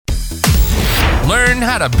Learn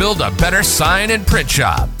how to build a better sign and print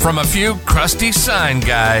shop from a few crusty sign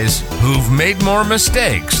guys who've made more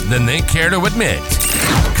mistakes than they care to admit.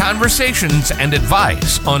 Conversations and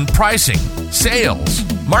advice on pricing, sales,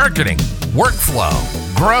 marketing, workflow,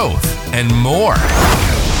 growth, and more.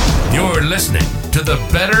 You're listening to the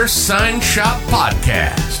Better Sign Shop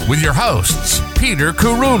Podcast with your hosts, Peter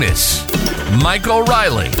Kourounis, Mike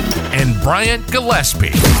O'Reilly, and Bryant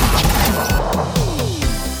Gillespie.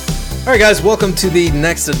 All right, guys, welcome to the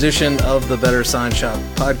next edition of the Better Sign Shop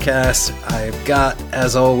Podcast. I've got,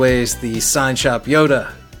 as always, the Sign Shop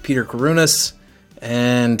Yoda, Peter Kourounis,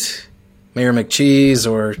 and Mayor McCheese,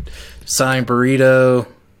 or Sign Burrito,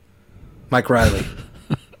 Mike Riley.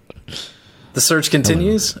 The search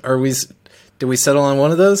continues. Did we settle on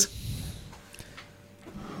one of those?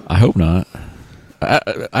 I hope not. I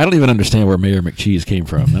don't even understand where Mayor McCheese came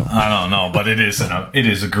from. No. I don't know, but it is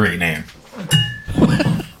a great name.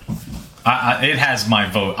 It has my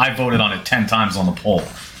vote. I voted on it 10 times on the poll.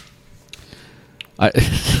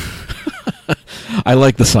 I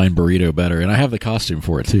like the Sign Burrito better, and I have the costume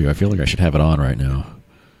for it too. I feel like I should have it on right now.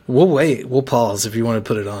 We'll wait. We'll pause if you want to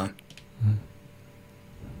put it on.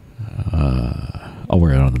 I'll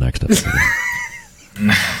wear it on the next episode.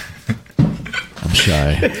 I'm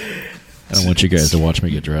shy. I don't want you guys to watch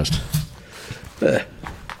me get dressed.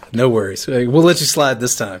 No worries. We'll let you slide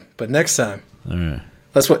this time, but next time. All right.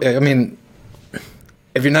 That's what I mean.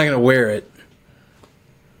 If you're not going to wear it,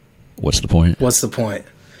 what's the point? What's the point?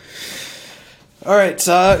 All right.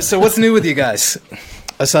 So what's new with you guys?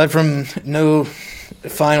 Aside from no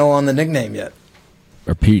final on the nickname yet.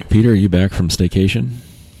 Peter, are you back from staycation?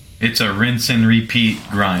 It's a rinse and repeat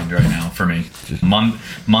grind right now for me.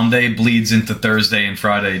 Monday bleeds into Thursday and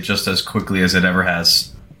Friday just as quickly as it ever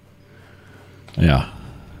has. Yeah,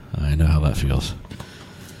 I know how that feels.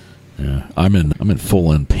 Yeah, I'm in full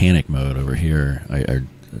on panic mode over here.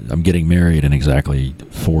 I'm getting married in exactly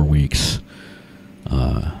 4 weeks,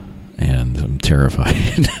 and I'm terrified.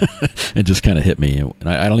 It just kind of hit me, and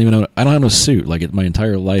I don't even know. I don't have no suit. Like my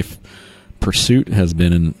entire life pursuit has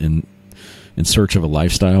been in search of a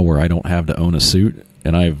lifestyle where I don't have to own a suit,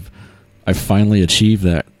 and I've finally achieved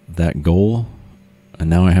that goal, and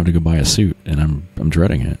now I have to go buy a suit, and I'm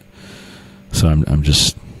dreading it. So I'm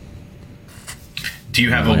just. Do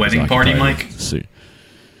you have a wedding party, Mike? Suit.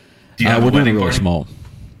 Do you have a wedding party? Small.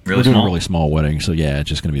 Really We're doing small? a really small wedding, so yeah, it's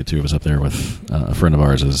just going to be the two of us up there with a friend of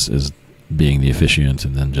ours is being the officiant,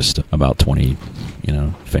 and then just about 20,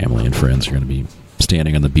 family and friends are going to be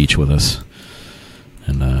standing on the beach with us.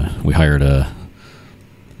 And we hired a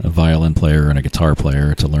violin player and a guitar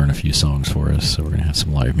player to learn a few songs for us, so we're going to have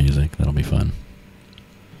some live music. That'll be fun.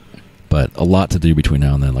 But a lot to do between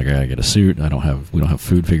now and then. Like I gotta get a suit. We don't have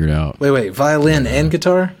food figured out. Wait, violin and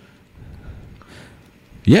guitar?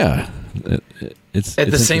 Yeah, it's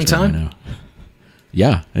at the same time. Right now.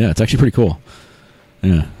 Yeah, it's actually pretty cool.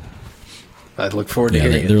 Yeah, I look forward to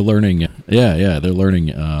hearing it. They're learning. Yeah, they're learning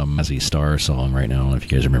Mazzy Star song right now. I don't know if you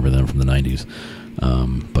guys remember them from the '90s,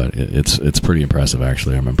 but it's pretty impressive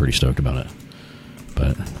actually. I'm pretty stoked about it.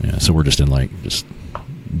 But yeah, so we're just in just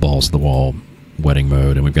balls to the wall wedding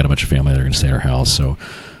mode, and we've got a bunch of family that are going to stay at our house, so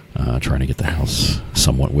trying to get the house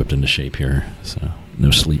somewhat whipped into shape here. So no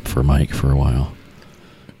sleep for Mike for a while.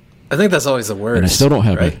 I think that's always the worst. And I still don't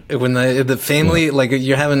have right? When the family, like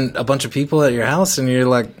you're having a bunch of people at your house, and you're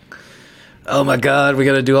like, oh my God, we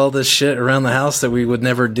got to do all this shit around the house that we would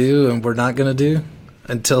never do, and we're not going to do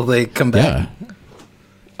until they come back. Yeah.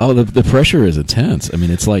 Oh, the pressure is intense. I mean,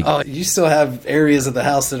 it's like... Oh, you still have areas of the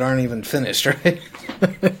house that aren't even finished, right?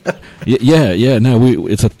 Yeah. No,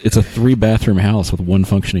 it's a 3-bathroom house with 1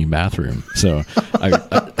 functioning bathroom. So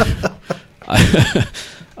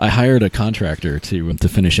I hired a contractor to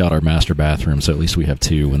finish out our master bathroom, so at least we have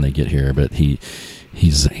 2 when they get here. But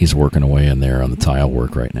he's working away in there on the tile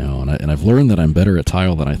work right now, and I've learned that I'm better at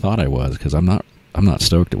tile than I thought I was, because I'm not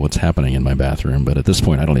stoked at what's happening in my bathroom. But at this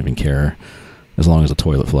point, I don't even care. As long as the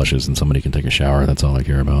toilet flushes and somebody can take a shower, that's all I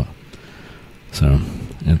care about. So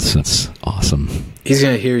it's awesome. He's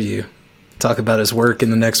going to hear you talk about his work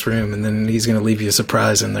in the next room, and then he's going to leave you a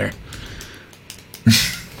surprise in there.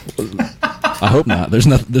 I hope not. There's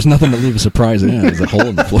nothing to leave a surprise in. There's a hole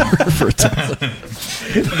in the floor for a toilet.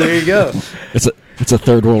 There you go. It's a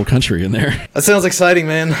third world country in there. That sounds exciting,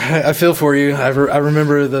 man. I feel for you. I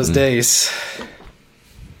remember those days.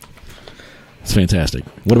 It's fantastic.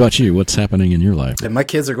 What about you? What's happening in your life? And my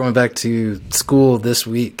kids are going back to school this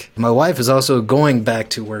week. My wife is also going back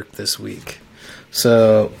to work this week.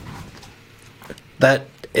 So that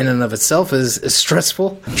in and of itself is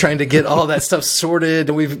stressful, trying to get all that stuff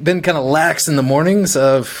sorted. We've been kind of lax in the mornings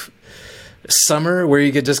of summer, where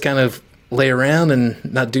you could just kind of lay around and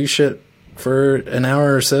not do shit for an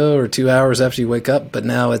hour or so, or 2 hours after you wake up. But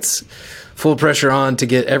now it's full pressure on to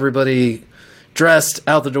get everybody dressed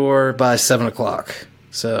out the door by 7 o'clock.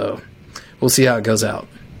 So we'll see how it goes out.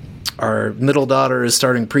 Our middle daughter is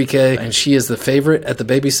starting pre-K, and she is the favorite at the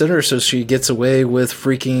babysitter, so she gets away with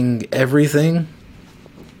freaking everything.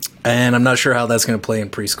 And I'm not sure how that's going to play in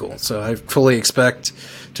preschool. So I fully expect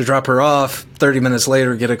to drop her off, 30 minutes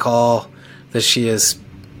later get a call that she is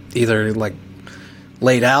either like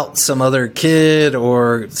laid out some other kid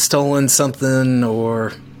or stolen something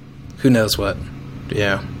or who knows what.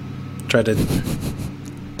 Yeah. Tried to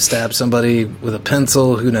stab somebody with a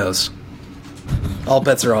pencil. Who knows? All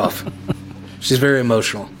bets are off. She's very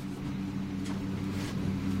emotional.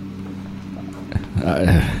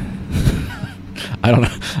 I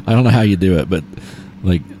don't know how you do it, but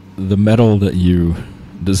like the medal that you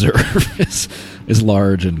deserve is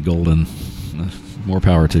large and golden. More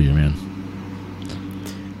power to you, man.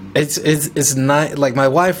 It's not like my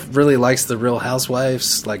wife really likes the Real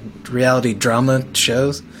Housewives, like reality drama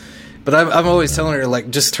shows. But I'm always telling her,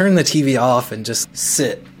 like, just turn the TV off and just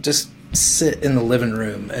sit in the living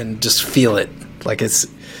room and just feel it. Like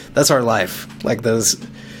that's our life. Like let's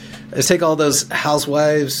take all those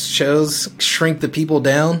housewives shows, shrink the people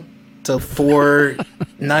down to 4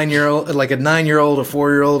 9-year-old, like a 9-year-old, a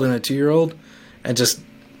 4-year-old, and a 2-year-old, and just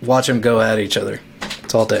watch them go at each other.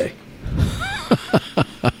 It's all day.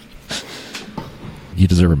 You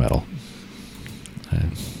deserve a medal.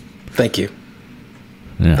 Thank you.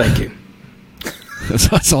 Yeah. Thank you.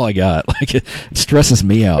 That's all I got. Like it stresses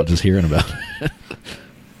me out just hearing about it.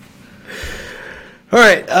 All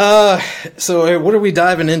right. So what are we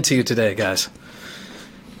diving into today, guys?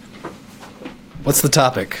 What's the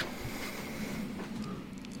topic?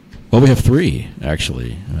 Well, we have 3,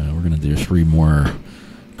 actually. We're going to do 3 more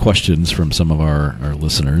questions from some of our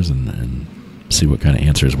listeners and see what kind of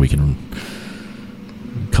answers we can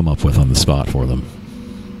come up with on the spot for them.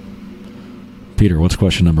 Peter, what's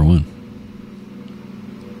question number 1?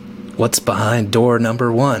 What's behind door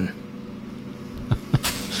number 1?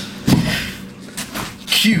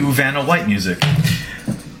 Cue Vanna White music.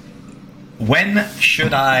 When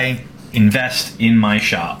should I invest in my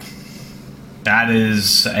shop? That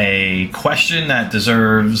is a question that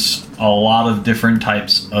deserves a lot of different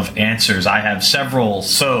types of answers. I have several,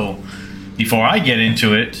 so before I get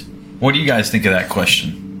into it, what do you guys think of that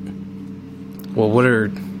question? Well,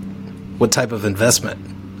 what type of investment,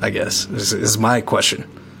 I guess, is my question.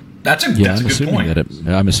 That's a good point.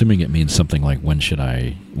 I'm assuming it means something like when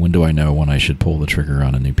do I know when I should pull the trigger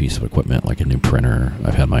on a new piece of equipment, like a new printer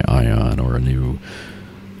I've had my eye on, or a new,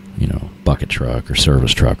 bucket truck or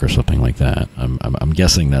service truck or something like that. I'm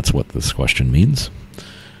guessing that's what this question means.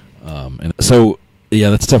 And so,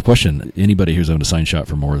 yeah, that's a tough question. Anybody who's owned a sign shop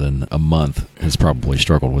for more than a month has probably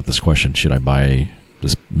struggled with this question. Should I buy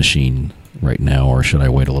this machine right now, or should I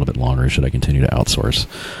wait a little bit longer? Should I continue to outsource?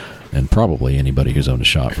 And probably anybody who's owned a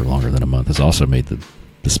shop for longer than a month has also made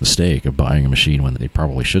this mistake of buying a machine when they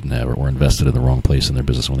probably shouldn't have, or invested in the wrong place in their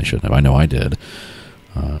business when they shouldn't have. I know I did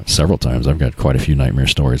several times. I've got quite a few nightmare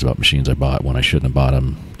stories about machines I bought when I shouldn't have bought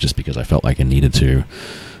them just because I felt like I needed to.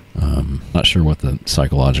 Not sure what the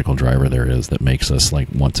psychological driver there is that makes us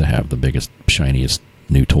want to have the biggest, shiniest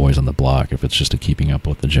new toys on the block. If it's just a keeping up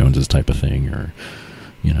with the Joneses type of thing, or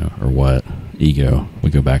or what. Ego. We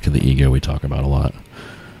go back to the ego we talk about a lot.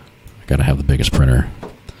 I got to have the biggest printer.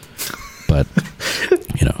 But,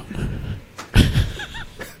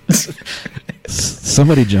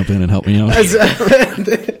 somebody jump in and help me out.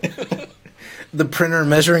 The printer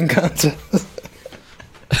measuring contest.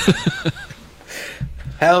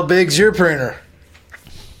 How big's your printer?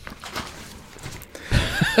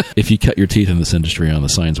 If you cut your teeth in this industry on the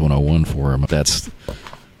Signs 101 forum,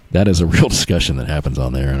 that is a real discussion that happens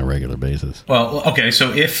on there on a regular basis. Well, okay,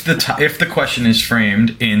 so if the question is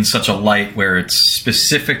framed in such a light where it's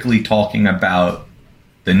specifically talking about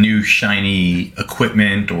the new shiny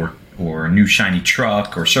equipment or new shiny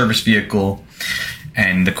truck or service vehicle,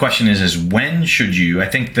 and the question is when should you? I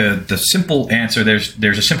think the simple answer,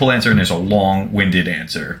 there's a simple answer and there's a long-winded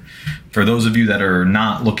answer. For those of you that are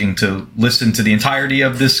not looking to listen to the entirety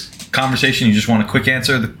of this conversation, you just want a quick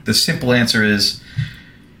answer, the simple answer is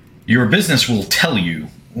your business will tell you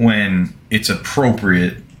when it's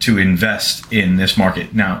appropriate to invest in this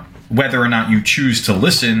market. Now, whether or not you choose to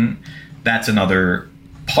listen, that's another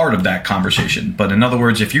part of that conversation. But in other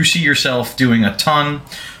words, if you see yourself doing a ton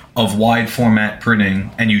of wide format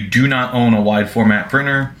printing and you do not own a wide format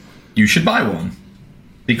printer, you should buy one,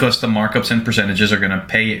 because the markups and percentages are going to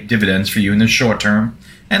pay dividends for you in the short term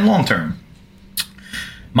and long term.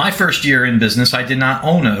 My first year in business, I did not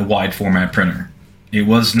own a wide format printer. It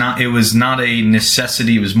was not a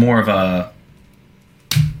necessity. It was more of a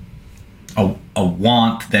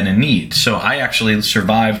want than a need. So I actually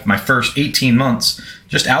survived my first 18 months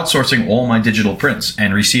just outsourcing all my digital prints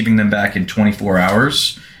and receiving them back in 24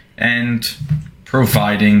 hours and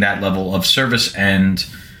providing that level of service and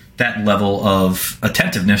that level of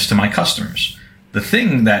attentiveness to my customers. The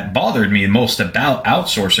thing that bothered me most about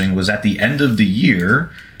outsourcing was at the end of the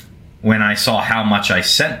year when I saw how much I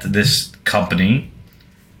sent to this company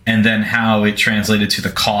and then how it translated to the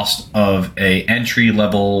cost of a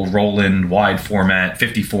entry-level Roland wide format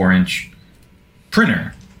 54-inch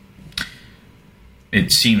printer.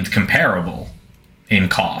 It seemed comparable in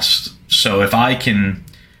cost. So if I can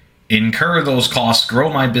incur those costs, grow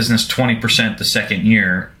my business 20% the second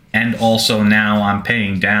year, and also now I'm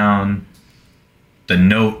paying down the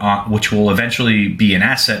note, which will eventually be an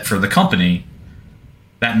asset for the company,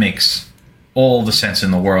 that makes all the sense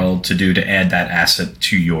in the world to add that asset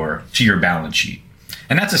to your balance sheet.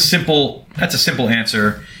 And that's a simple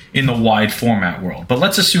answer in the wide format world. But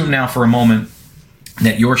let's assume now for a moment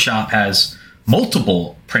that your shop has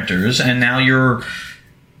multiple printers and now you're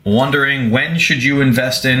wondering when should you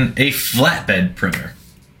invest in a flatbed printer.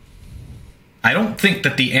 I don't think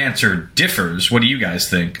that the answer differs. What do you guys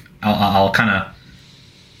think? I'll kind of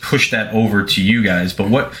push that over to you guys. But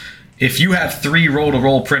what if you have 3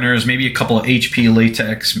 roll-to-roll printers, maybe a couple of HP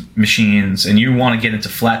latex machines, and you want to get into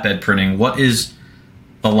flatbed printing? What is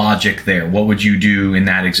the logic there? What would you do in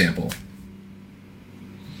that example?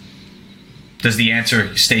 Does the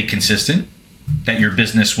answer stay consistent that your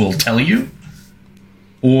business will tell you?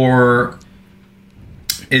 Or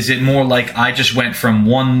is it more like I just went from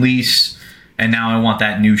one lease and now I want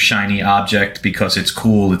that new shiny object because it's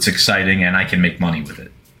cool, it's exciting, and I can make money with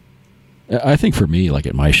it? I think for me, like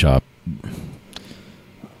at my shop,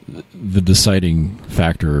 the deciding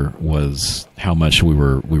factor was how much we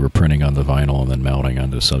were printing on the vinyl and then mounting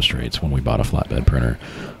onto substrates when we bought a flatbed printer.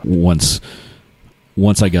 Once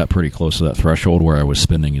I got pretty close to that threshold where I was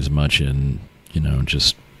spending as much in,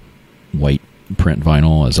 just white print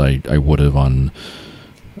vinyl as I would have on,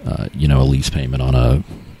 a lease payment on a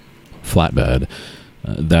flatbed,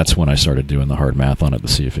 that's when I started doing the hard math on it to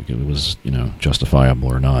see if it was,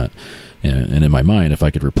 justifiable or not. And in my mind, if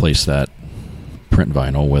I could replace that print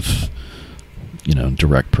vinyl with,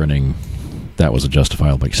 direct printing, that was a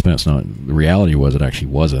justifiable expense. Now, the reality was it actually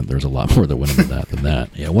wasn't. There's a lot more that went into that than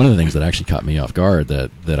that. Yeah, one of the things that actually caught me off guard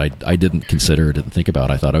that I didn't consider, didn't think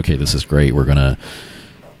about, I thought, okay, this is great. We're gonna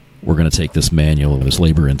take this manual, this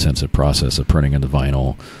labor-intensive process of printing into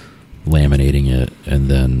vinyl, laminating it, and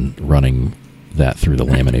then running that through the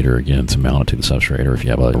laminator again to mount it to the substrate, or if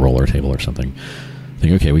you have a roller table or something.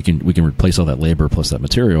 Think, okay, we can replace all that labor plus that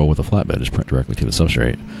material with a flatbed, just print directly to the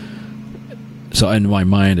substrate. So in my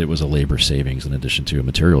mind, it was a labor savings in addition to a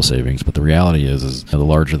material savings. But the reality is the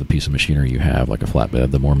larger the piece of machinery you have, like a flatbed,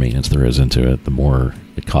 the more maintenance there is into it, the more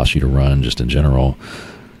it costs you to run just in general.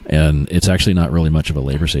 And it's actually not really much of a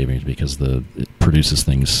labor savings because it produces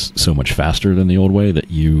things so much faster than the old way that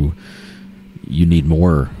you need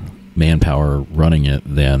more manpower running it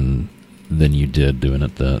than you did doing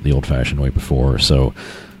it the old-fashioned way before. So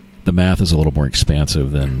the math is a little more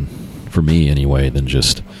expansive than, for me anyway, than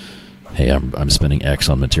just, hey, I'm spending X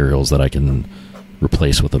on materials that I can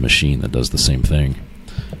replace with a machine that does the same thing.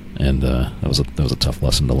 And that was a tough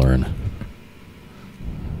lesson to learn.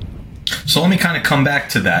 So let me kind of come back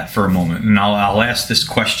to that for a moment, and I'll ask this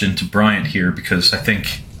question to Bryant here because I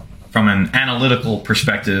think from an analytical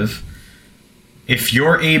perspective, if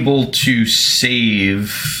you're able to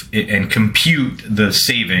save and compute the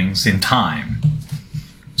savings in time,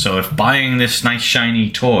 so if buying this nice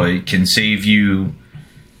shiny toy can save you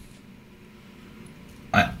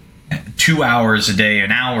 2 hours a day,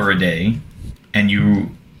 an hour a day, and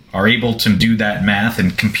you are able to do that math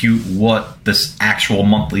and compute what this actual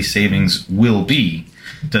monthly savings will be,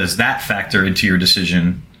 does that factor into your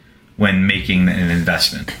decision when making an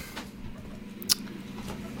investment?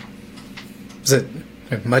 Is it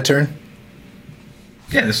my turn?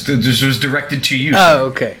 Yeah, this was directed to you. Oh,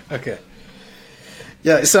 okay.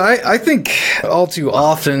 Yeah, so I think all too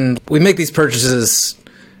often we make these purchases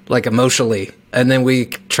like emotionally, and then we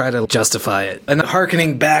try to justify it. And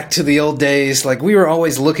hearkening back to the old days, like we were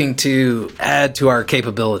always looking to add to our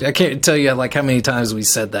capability. I can't tell you like how many times we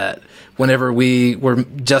said that whenever we were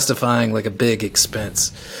justifying like a big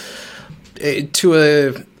expense.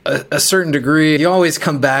 To a certain degree, you always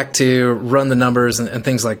come back to run the numbers and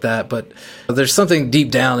things like that, but there's something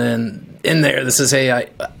deep down in in there that says, hey,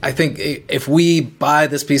 I think if we buy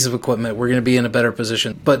this piece of equipment, we're going to be in a better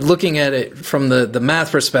position. But looking at it from the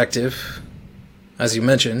math perspective, as you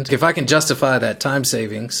mentioned, if I can justify that time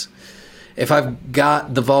savings, if I've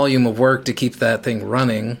got the volume of work to keep that thing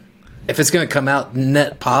running, if it's going to come out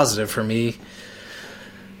net positive for me,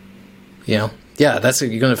 yeah, that's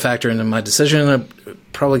going to factor into my decision. I'm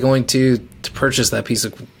probably going to purchase that piece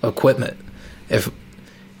of equipment.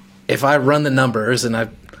 If I run the numbers and I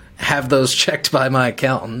have those checked by my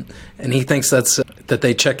accountant and he thinks that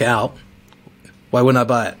they check out, why wouldn't I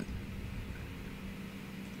buy it?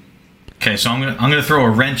 Okay, so I'm gonna throw a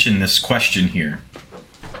wrench in this question here.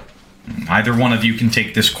 Either one of you can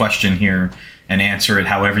take this question here and answer it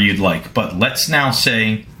however you'd like. But let's now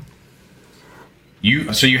say you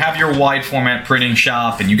have your wide format printing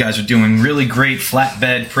shop and you guys are doing really great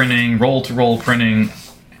flatbed printing, roll-to-roll printing.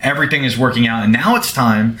 Everything is working out, and now it's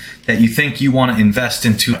time that you think you want to invest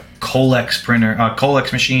into a Colex printer, a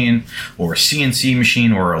Colex machine, or a CNC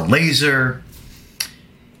machine, or a laser,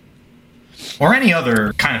 or any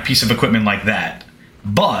other kind of piece of equipment like that.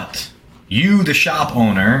 But you, the shop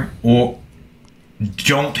owner,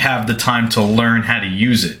 don't have the time to learn how to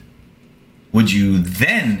use it. Would you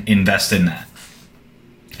then invest in that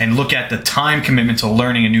and look at the time commitment to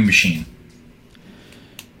learning a new machine?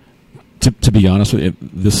 To be honest with you,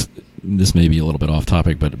 this may be a little bit off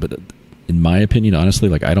topic, but in my opinion, honestly,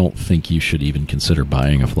 like I don't think you should even consider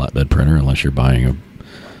buying a flatbed printer unless you're buying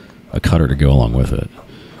a cutter to go along with it.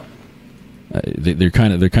 They're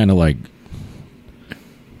kind of like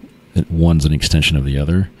one's an extension of the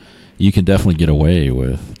other. You can definitely get away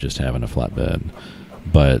with just having a flatbed,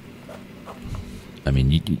 but I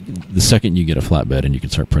mean, the second you get a flatbed and you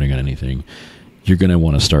can start printing on anything, you're going to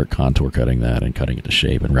want to start contour cutting that and cutting it to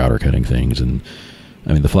shape and router cutting things. And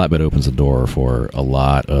I mean, the flatbed opens the door for a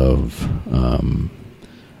lot of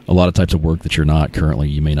types of work that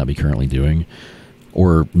you may not be currently doing,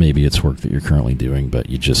 or maybe it's work that you're currently doing, but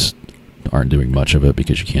you just aren't doing much of it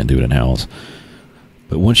because you can't do it in house.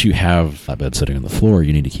 But once you have a flatbed sitting on the floor,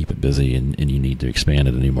 you need to keep it busy and you need to expand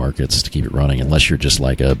it to new markets to keep it running, unless you're just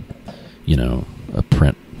like a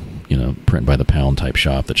print by the pound type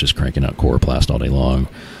shop that's just cranking out coroplast all day long.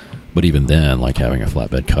 But even then, like having a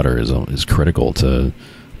flatbed cutter is critical to,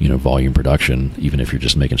 volume production, even if you're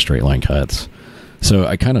just making straight line cuts. So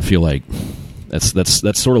I kind of feel like that's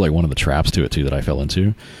sort of like one of the traps to it too that I fell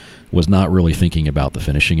into, was not really thinking about the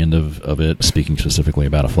finishing end of it, speaking specifically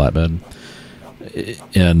about a flatbed.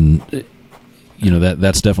 And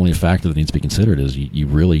that's definitely a factor that needs to be considered, is you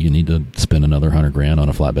need to spend another $100,000 on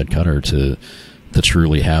a flatbed cutter to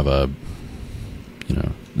truly have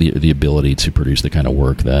the ability to produce the kind of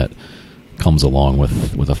work that comes along with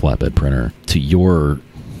a flatbed printer. To your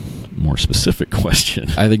more specific question,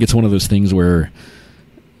 I think it's one of those things where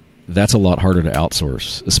that's a lot harder to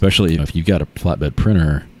outsource, especially if you've got a flatbed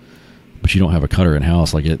printer but you don't have a cutter in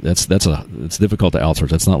house. Like it's difficult to outsource.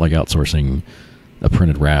 That's not like outsourcing a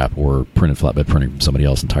printed wrap or printed flatbed printing from somebody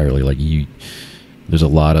else entirely. Like there's a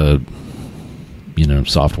lot of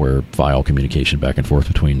software file communication back and forth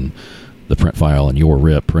between the print file and your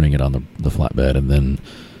rip printing it on the flatbed, and then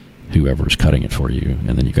whoever's cutting it for you,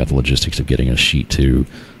 and then you've got the logistics of getting a sheet to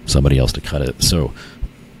somebody else to cut it. So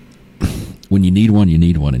when you need one,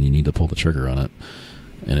 and you need to pull the trigger on it.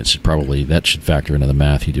 And that should factor into the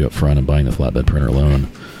math you do up front and buying the flatbed printer alone.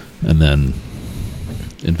 And then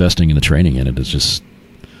investing in the training in it is just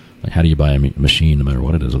like, how do you buy a machine no matter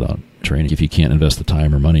what it is without training? If you can't invest the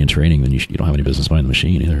time or money in training, then you don't have any business buying the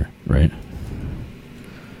machine either, right?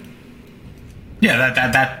 Yeah,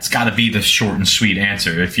 that's got to be the short and sweet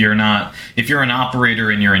answer. If you're an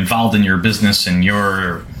operator and you're involved in your business and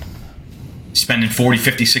you're spending 40,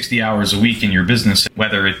 50, 60 hours a week in your business,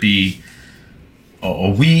 whether it be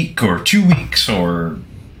a week or 2 weeks or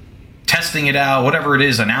testing it out, whatever it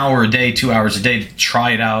is, an hour a day, 2 hours a day to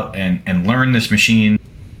try it out and learn this machine,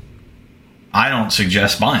 I don't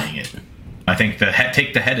suggest buying it. I think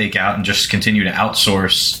take the headache out and just continue to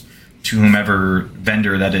outsource to whomever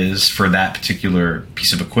vendor that is for that particular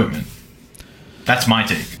piece of equipment. That's my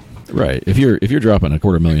take. Right. If you're dropping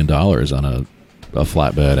 $250,000 on a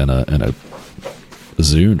flatbed and a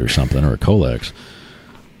Zund or something, or a Colex,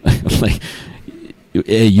 like,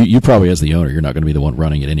 you probably, as the owner, you're not going to be the one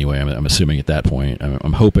running it anyway. I'm assuming at that point.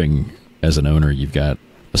 I'm hoping as an owner you've got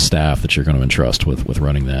a staff that you're going to entrust with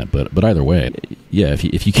running that. But either way, yeah,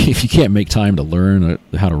 if you can't make time to learn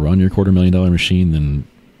how to run your $250,000 machine, then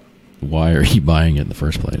why are you buying it in the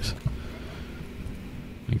first place?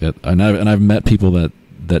 Like that, and I've met people that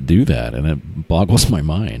do that, and it boggles my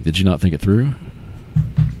mind. Did you not think it through?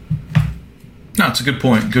 No, it's a good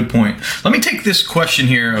point. Good point. Let me take this question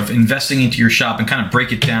here of investing into your shop and kind of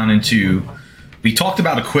break it down into, we talked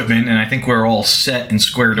about equipment, and I think we're all set and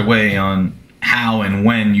squared away on how and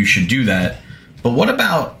when you should do that. But what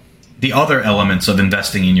about the other elements of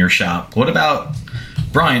investing in your shop? What about,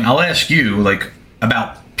 Brian, I'll ask you, like,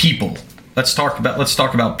 about people. Let's talk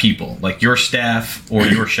about people, like your staff or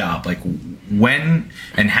your shop. Like, when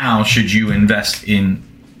and how should you invest in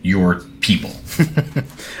your people?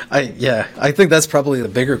 I think that's probably the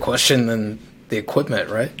bigger question than the equipment,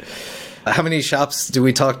 right? How many shops do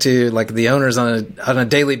we talk to, like the owners on a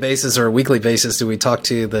daily basis or a weekly basis, do we talk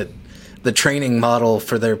to that the training model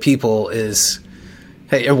for their people is,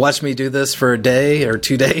 hey, watch me do this for a day or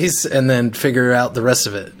 2 days and then figure out the rest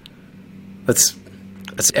of it? That's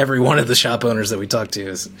every one of the shop owners that we talk to,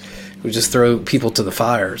 is we just throw people to the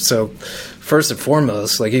fire. So first and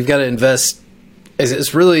foremost, like, you've got to invest.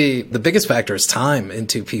 It's really the biggest factor is time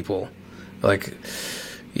into people. Like,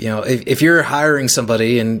 you know, if you're hiring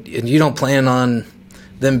somebody and you don't plan on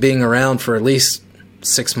them being around for at least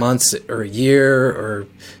 6 months or a year or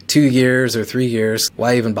 2 years or 3 years,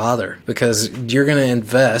 why even bother? Because you're going to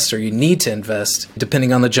invest, or you need to invest,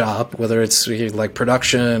 depending on the job, whether it's like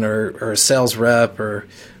production or a sales rep or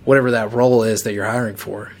whatever that role is that you're hiring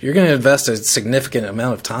for. You're going to invest a significant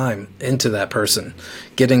amount of time into that person,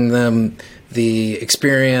 getting them the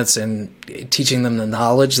experience and teaching them the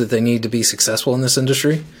knowledge that they need to be successful in this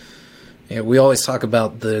industry. You know, we always talk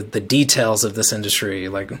about the details of this industry.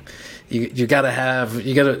 Like, you got to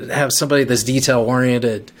have somebody that's detail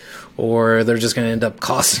oriented, or they're just going to end up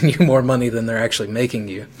costing you more money than they're actually making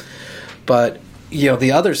you. But, you know,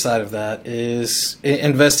 the other side of that is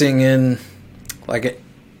investing in like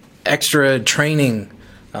extra training.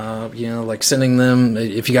 You know, like sending them,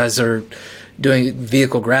 if you guys are doing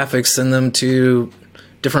vehicle graphics, send them to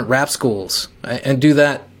different wrap schools and do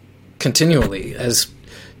that continually as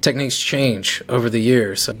techniques change over the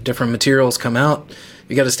years. So different materials come out.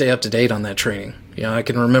 You got to stay up to date on that training. You know, I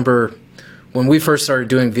can remember when we first started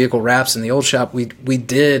doing vehicle wraps in the old shop, we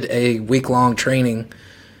did a week-long training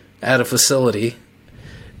at a facility,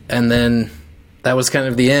 and then that was kind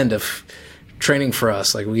of the end of training for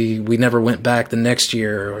us. Like, we never went back the next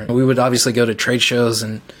year. We would obviously go to trade shows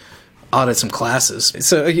and audit some classes.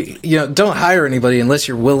 So, you know, don't hire anybody unless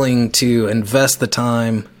you're willing to invest the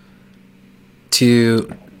time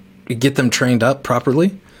to get them trained up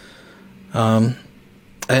properly.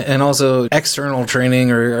 And also external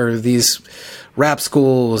training or these wrap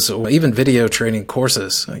schools or even video training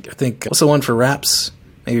courses. I think also one for wraps,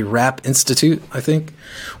 maybe Wrap Institute, I think.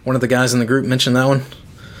 One of the guys in the group mentioned that one.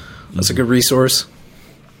 That's a good resource.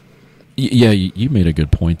 Yeah, you made a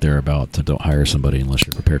good point there about don't hire somebody unless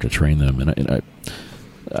you're prepared to train them, and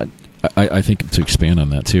I think to expand on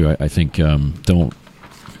that too. I think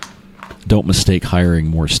don't mistake hiring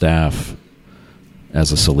more staff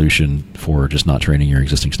as a solution for just not training your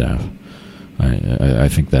existing staff. I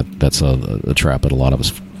think that's a trap that a lot of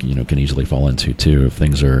us can easily fall into too. If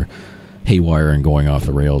things are haywire and going off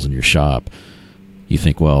the rails in your shop, you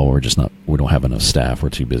think, well, we don't have enough staff. We're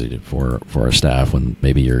too busy for our staff, when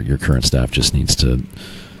maybe your current staff just needs to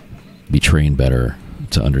be trained better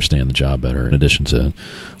to understand the job better, in addition to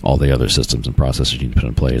all the other systems and processes you need to put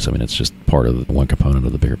in place. I mean, it's just part of one component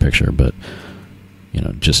of the bigger picture. But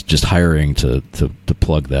just hiring to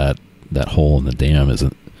plug that hole in the dam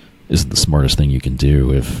isn't the smartest thing you can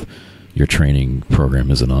do if your training program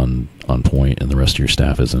isn't on point and the rest of your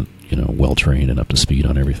staff isn't well trained and up to speed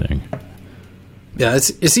on everything. Yeah,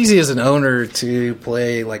 it's easy as an owner to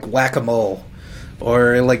play like whack-a-mole,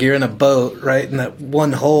 or like you're in a boat, right, and that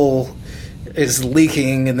one hole is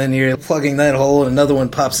leaking, and then you're plugging that hole and another one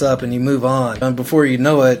pops up and you move on. And before you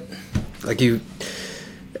know it, like you've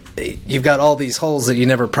got all these holes that you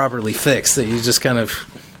never properly fixed, that you just kind of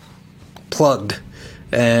plugged,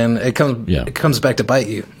 and it comes back to bite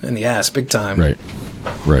you in the ass big time.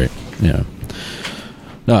 Right. Yeah.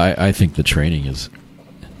 No, I think the training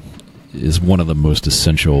is one of the most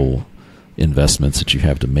essential investments that you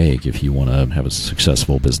have to make if you want to have a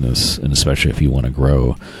successful business, and especially if you want to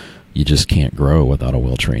grow. You just can't grow without a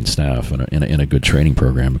well-trained staff and in a good training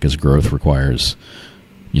program, because growth requires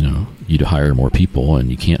you to hire more people,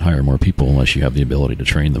 and you can't hire more people unless you have the ability to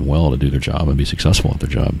train them well to do their job and be successful at their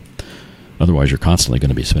job. Otherwise, you're constantly going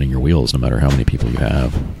to be spinning your wheels no matter how many people you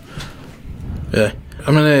have. Yeah,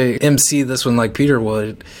 I'm going to MC this one like Peter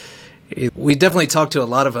would. We definitely talk to a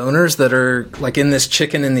lot of owners that are like in this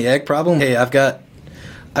chicken and the egg problem. Hey, I've got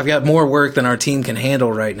more work than our team can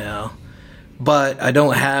handle right now, but I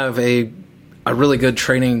don't have a really good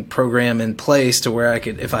training program in place to where I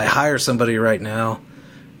could, if I hire somebody right now,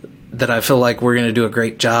 that I feel like we're going to do a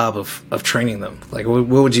great job of training them. Like, what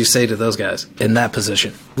would you say to those guys in that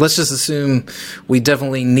position? Let's just assume we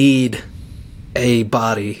definitely need a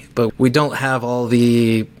body, but we don't have all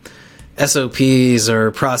the SOPs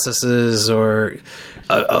or processes or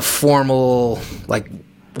a formal, like,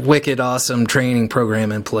 wicked awesome training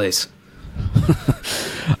program in place.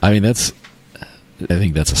 I mean, I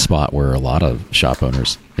think that's a spot where a lot of shop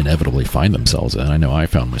owners inevitably find themselves in. I know I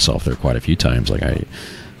found myself there quite a few times. Like, I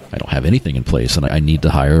don't have anything in place, and I need to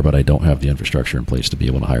hire, but I don't have the infrastructure in place to be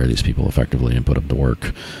able to hire these people effectively and put them to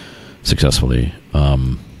work successfully.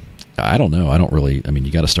 I don't know. I mean,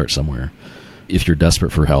 you got to start somewhere. If you're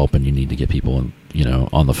desperate for help and you need to get people,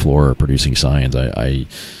 on the floor producing signs, I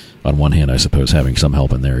on one hand, I suppose having some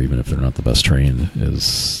help in there, even if they're not the best trained,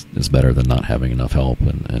 is better than not having enough help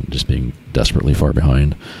and just being desperately far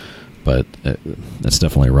behind. But that's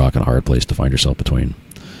definitely a rock and a hard place to find yourself between.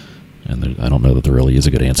 And I don't know that there really is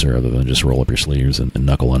a good answer other than just roll up your sleeves and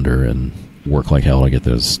knuckle under and work like hell to get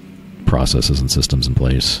those processes and systems in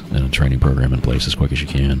place and a training program in place as quick as you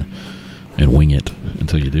can, and wing it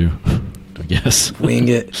until you do, I guess. Wing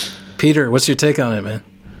it. Peter, what's your take on it, man?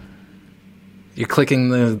 You're clicking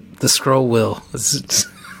the scroll wheel. He's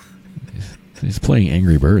playing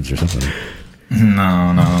Angry Birds or something.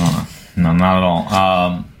 No, not at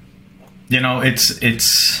all.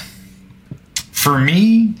 It's for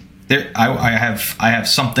me. I have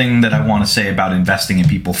something that I want to say about investing in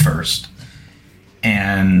people first,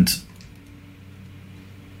 and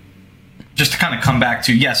just to kind of come back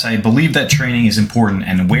to, yes, I believe that training is important,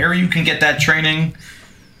 and where you can get that training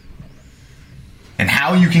and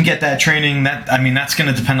how you can get that training, that's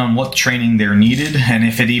going to depend on what training they're needed and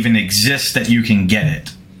if it even exists that you can get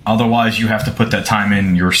it. Otherwise, you have to put that time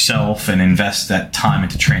in yourself and invest that time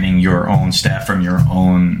into training your own staff from your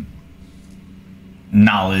own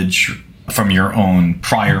knowledge, from your own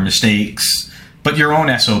prior mistakes, but your own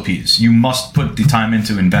SOPs. You must put the time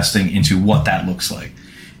into investing into what that looks like.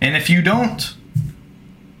 And if you don't,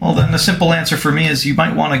 well, then the simple answer for me is you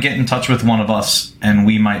might want to get in touch with one of us, and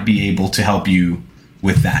we might be able to help you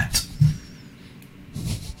with that.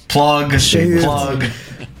 Plug.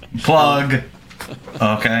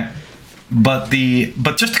 Okay. But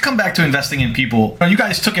just to come back to investing in people, you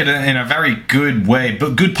guys took it in a very good way,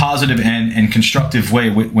 but good, positive, and constructive way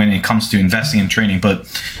when it comes to investing in training. But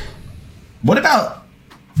what about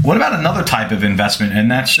another type of investment? And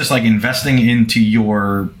that's just like investing into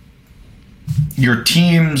your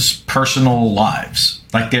team's personal lives,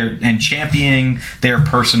 and championing their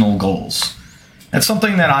personal goals. That's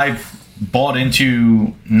something that I've bought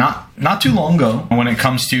into not too long ago when it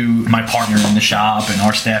comes to my partner in the shop and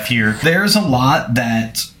our staff here. There's a lot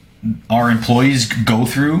that our employees go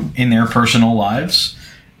through in their personal lives,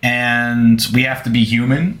 and we have to be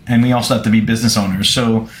human, and we also have to be business owners.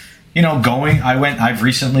 So, I've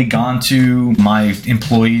recently gone to my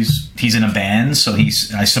employees. He's in a band, so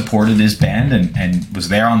I supported his band and was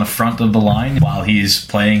there on the front of the line while he's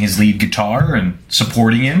playing his lead guitar and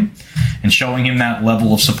supporting him and showing him that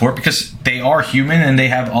level of support, because they are human and they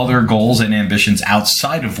have other goals and ambitions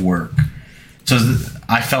outside of work. So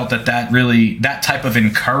I felt that type of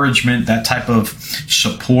encouragement, that type of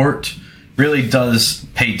support really does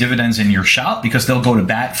pay dividends in your shop, because they'll go to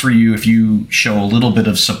bat for you if you show a little bit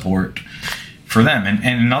of support for them. And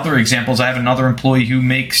in other examples, I have another employee who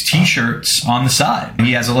makes T-shirts on the side.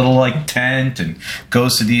 He has a little tent and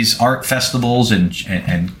goes to these art festivals and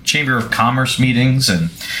Chamber of Commerce meetings and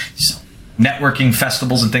networking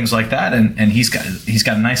festivals and things like that. And he's got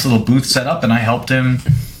a nice little booth set up, and I helped him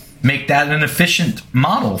make that an efficient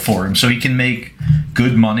model for him so he can make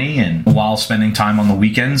good money and while spending time on the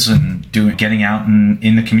weekends and getting out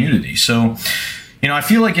in the community. So, I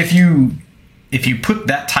feel like if you put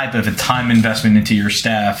that type of a time investment into your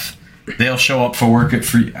staff, they'll show up for work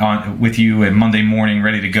with you on Monday morning,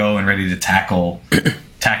 ready to go and ready to tackle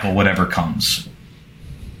whatever comes.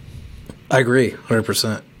 I agree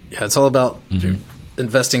 100%. Yeah, it's all about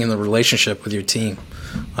investing in the relationship with your team.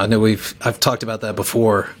 I know I've talked about that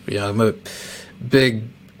before. I'm a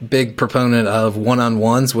big proponent of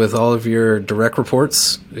one-on-ones with all of your direct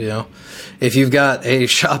reports. If you've got a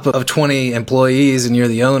shop of 20 employees and you're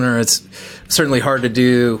the owner, it's certainly hard to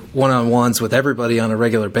do one-on-ones with everybody on a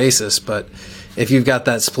regular basis. But if you've got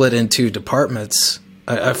that split into departments,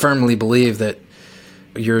 I firmly believe that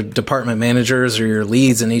your department managers or your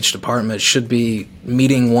leads in each department should be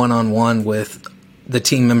meeting one-on-one with the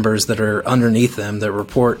team members that are underneath them that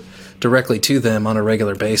report directly to them on a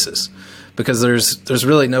regular basis, because there's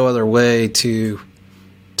really no other way to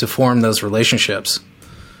form those relationships.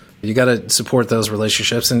 You got to support those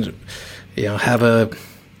relationships and have a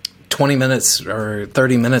 20 minutes or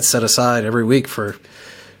 30 minutes set aside every week for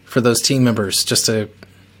those team members just to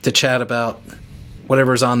chat about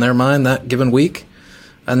whatever's on their mind that given week,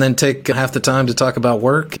 and then take half the time to talk about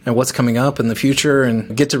work and what's coming up in the future,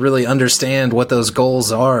 and get to really understand what those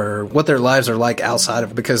goals are, or what their lives are like outside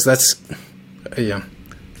of it, because that's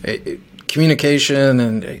communication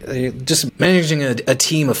and just managing a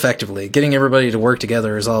team effectively. Getting everybody to work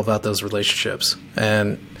together is all about those relationships.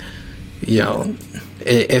 And,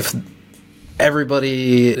 if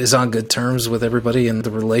everybody is on good terms with everybody and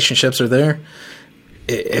the relationships are there,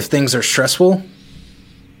 if things are stressful,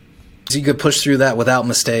 you could push through that without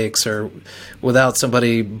mistakes or without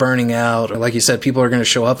somebody burning out. Or like you said, people are going to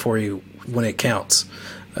show up for you when it counts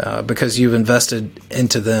because you've invested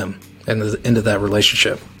into them and into that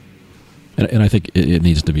relationship. And I think it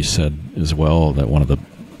needs to be said as well that one of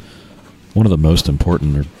the most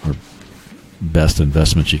important or best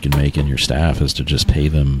investments you can make in your staff is to just pay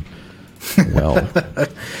them well.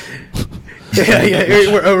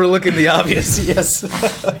 Yeah, we're overlooking the obvious. Yes,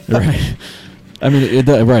 right. I mean,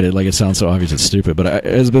 it sounds so obvious it's stupid, but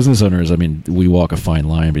as business owners, I mean, we walk a fine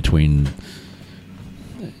line between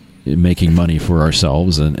making money for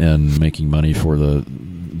ourselves and making money for the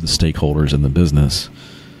stakeholders in the business,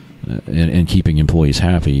 and keeping employees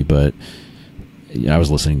happy. But I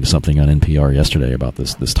was listening to something on NPR yesterday about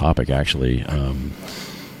this topic, actually.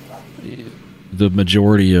 The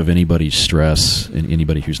majority of anybody's stress, and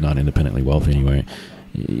anybody who's not independently wealthy anyway,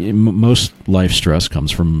 most life stress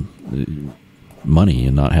comes from money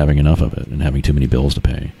and not having enough of it and having too many bills to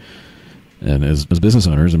pay. And as business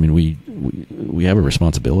owners, I mean, we have a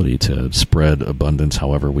responsibility to spread abundance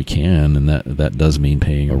however we can, and that does mean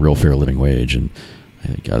paying a real fair living wage. And I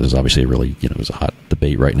think there's obviously there's a hot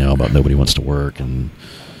debate right now about nobody wants to work and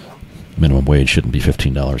minimum wage shouldn't be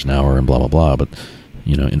 $15 an hour and blah blah blah. But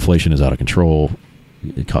inflation is out of control.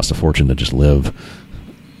 It costs a fortune to just live.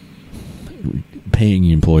 Paying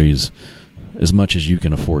employees as much as you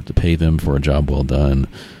can afford to pay them for a job well done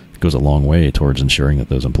goes a long way towards ensuring that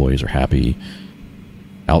those employees are happy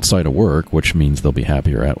outside of work, which means they'll be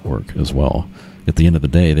happier at work as well. At the end of the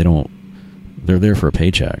day, they're there for a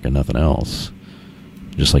paycheck and nothing else.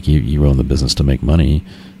 Just like you own the business to make money,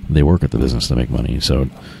 they work at the business to make money. So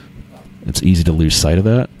it's easy to lose sight of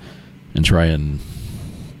that and try and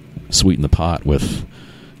sweeten the pot with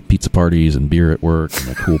pizza parties and beer at work and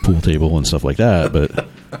a cool pool table and stuff like that. But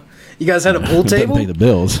you guys had a pool table? Pay the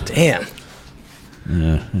bills. Damn.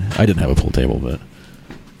 Yeah, I didn't have a pool table, but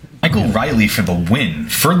Michael Riley for the win.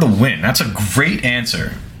 For the win. That's a great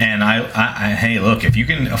answer. And hey, look, if you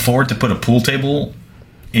can afford to put a pool table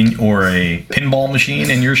in or a pinball machine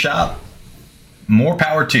in your shop, more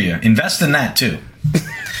power to you. Invest in that too.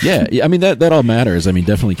 Yeah, I mean that all matters. I mean,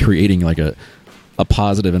 definitely creating like a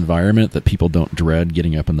positive environment that people don't dread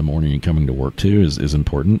getting up in the morning and coming to work to is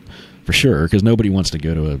important for sure. Because nobody wants to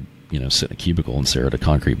go to sit in a cubicle and stare at a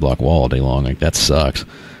concrete block wall all day long. Like that sucks.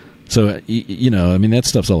 So I mean that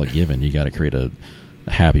stuff's all a given. You got to create a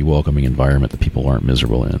happy, welcoming environment that people aren't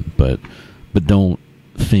miserable in. But don't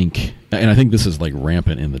think. And I think this is like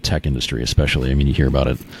rampant in the tech industry, especially. I mean, you hear about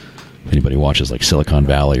it. If anybody watches like Silicon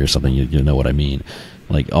Valley or something, you know what I mean.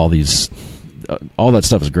 Like all that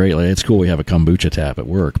stuff is great. Like it's cool we have a kombucha tap at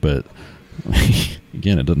work, but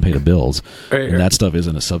again, it doesn't pay the bills. Right, and that stuff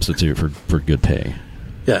isn't a substitute for good pay.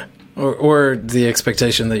 Yeah. Or the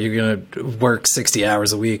expectation that you're going to work 60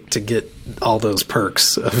 hours a week to get all those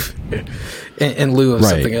perks in lieu of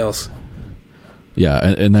something else. Yeah,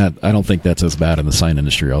 and that I don't think that's as bad in the sign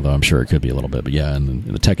industry, although I'm sure it could be a little bit. But yeah,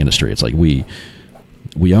 in the tech industry, it's like we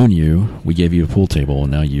own you, we gave you a pool table,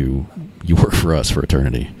 and now you work for us for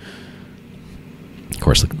eternity. Of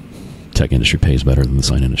course, the tech industry pays better than the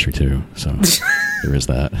sign industry too, so there is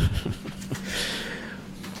that.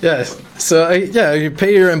 Yeah. So you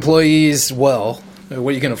pay your employees well,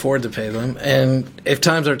 what you can afford to pay them, and if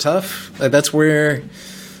times are tough, that's where,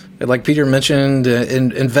 like Peter mentioned,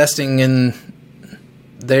 investing in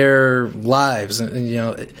their lives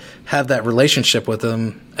and have that relationship with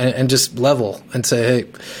them and just level and say,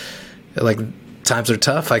 hey, like times are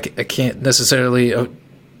tough. I can't necessarily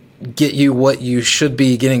get you what you should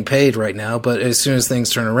be getting paid right now, but as soon as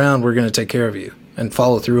things turn around, we're going to take care of you and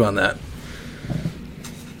follow through on that.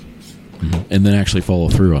 And then actually follow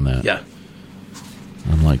through on that. Yeah.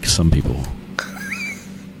 Unlike some people.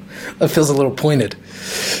 That feels a little pointed.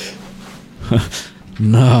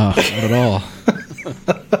 Nah, not at all.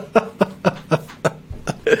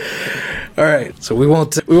 All right, so we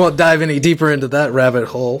won't dive any deeper into that rabbit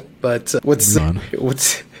hole. But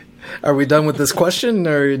are we done with this question,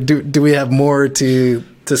 or do we have more to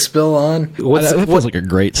spill on? That feels like a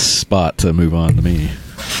great spot to move on to me.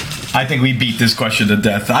 I think we beat this question to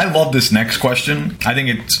death. I love this next question. I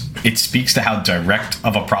think it speaks to how direct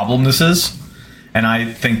of a problem this is. And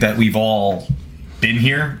I think that we've all been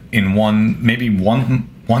here in one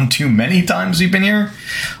too many times we've been here.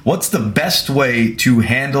 What's the best way to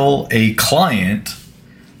handle a client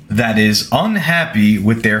that is unhappy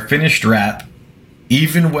with their finished wrap,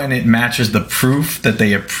 even when it matches the proof that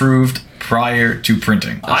they approved prior to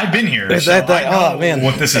printing? I've been here. So I know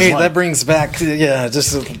what this is like. That brings back, I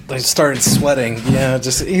started sweating. Yeah,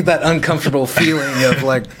 just that uncomfortable feeling of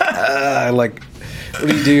like, what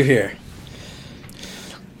do you do here?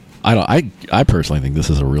 I personally think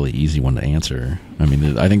this is a really easy one to answer. I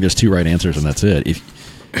mean, I think there's two right answers and that's it.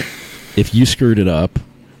 If you screwed it up,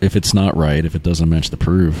 if it's not right, if it doesn't match the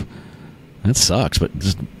proof, that sucks, but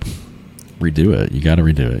just redo it. You got to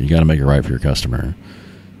redo it. You got to make it right for your customer.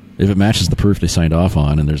 If it matches the proof they signed off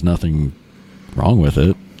on and there's nothing wrong with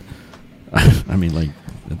it, I mean, like,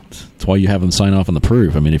 that's why you have them sign off on the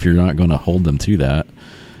proof. I mean, if you're not going to hold them to that,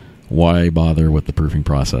 why bother with the proofing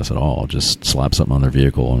process at all? Just slap something on their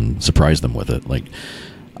vehicle and surprise them with it. Like,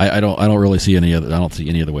 I don't really see any other. I don't see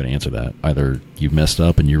any other way to answer that. Either you messed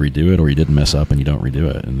up and you redo it, or you didn't mess up and you don't redo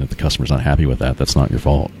it. And if the customer's not happy with that, that's not your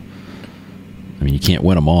fault. I mean, you can't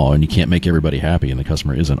win them all, and you can't make everybody happy, and the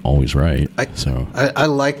customer isn't always right. I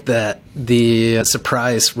like that, the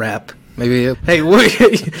surprise wrap. Maybe, hey,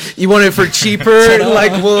 you want it for cheaper?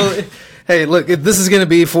 Like, well, hey, look, this is going to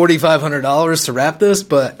be $4,500 to wrap this,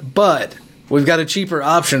 but we've got a cheaper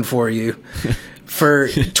option for you. For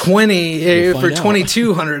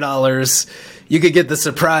 $2,200, you could get the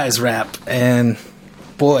surprise wrap, and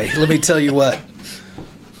boy, let me tell you what.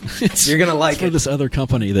 You're going to like it. For this other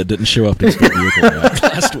company that didn't show up to get vehicle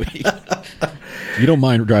last week. You don't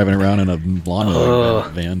mind driving around in a lawnmower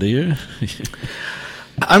van, do you?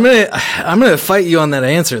 I'm gonna fight you on that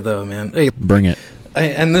answer, though, man. Hey, bring it.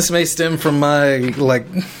 And this may stem from my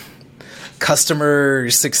customer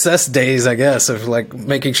success days, I guess, of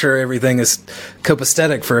making sure everything is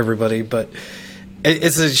copacetic for everybody. But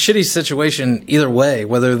it's a shitty situation either way,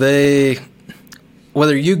 whether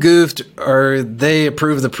you goofed or they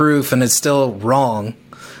approve the proof and it's still wrong.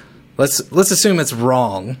 Let's assume it's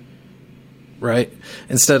wrong, right?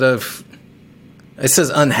 Instead of, it says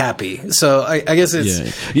unhappy. So I guess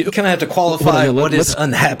you kind of have to qualify what is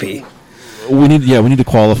unhappy. We need to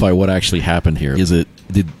qualify what actually happened here. Is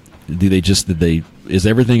everything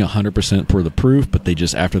 100% per the proof, but they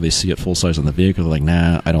just, after they see it full size on the vehicle, they're like,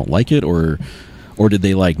 nah, I don't like it, or did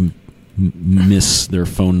they miss their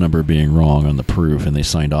phone number being wrong on the proof and they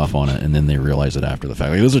signed off on it and then they realize it after the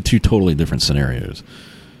fact? Those are two totally different scenarios.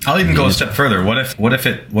 I'll even go a step further. What if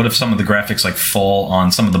some of the graphics fall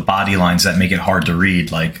on some of the body lines that make it hard to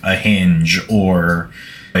read, like a hinge, or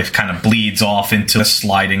it kind of bleeds off into a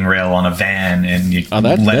sliding rail on a van and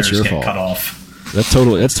letters get cut off? That's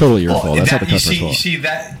totally your fault. That's not the customer's fault. You see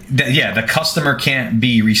that the customer can't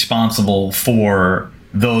be responsible for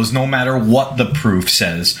those, no matter what the proof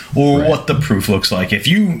says or what the proof looks like. If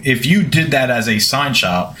you did that as a sign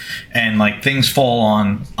shop and things fall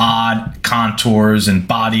on odd contours and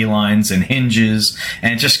body lines and hinges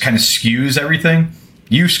and it just kind of skews everything,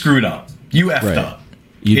 you screwed up. You effed up.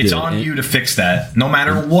 It's on you to fix that, no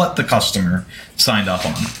matter what the customer signed up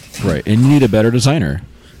on. Right, and you need a better designer.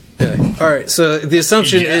 Yeah. All right, so the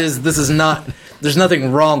assumption is there's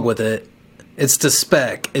nothing wrong with it. It's to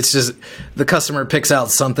spec. It's just the customer picks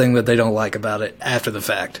out something that they don't like about it after the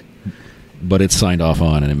fact. But it's signed off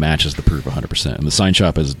on and it matches the proof 100%. And the sign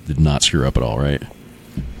shop did not screw up at all, right?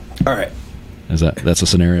 All right. That's a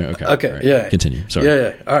scenario? Okay. Okay, right. yeah. Continue. Sorry.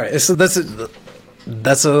 Yeah. All right. So that's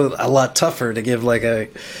a lot tougher to give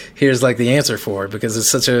here's the answer for, because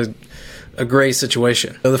it's such a gray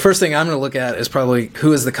situation. So the first thing I'm going to look at is probably,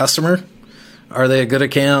 who is the customer? Are they a good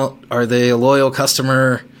account? Are they a loyal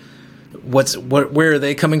customer? Where are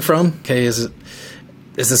they coming from? Okay, is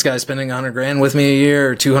this guy spending $100,000 with me a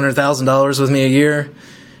year or $200,000 with me a year?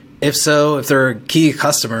 If so, if they're a key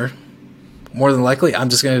customer, more than likely, I'm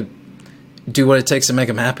just going to do what it takes to make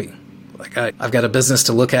them happy. I've got a business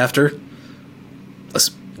to look after. Let's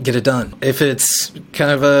get it done. If it's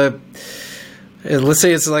kind of let's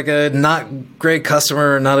say it's a not great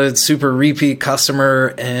customer, not a super repeat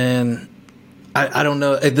customer, and I don't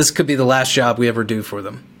know, this could be the last job we ever do for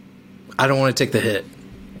them. I don't want to take the hit,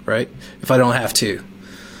 right? If I don't have to.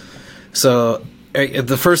 So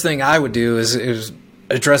the first thing I would do is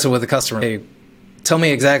address it with the customer. Hey, tell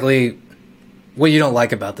me exactly what you don't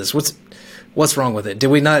like about this. What's wrong with it?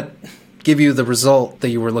 Did we not give you the result that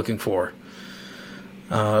you were looking for?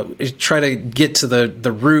 Try to get to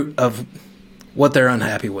the root of what they're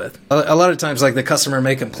unhappy with. A lot of times, like, the customer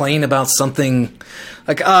may complain about something,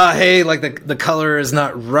 like, hey, like the color is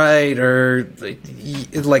not right, or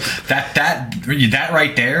like that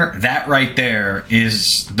right there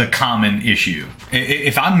is the common issue.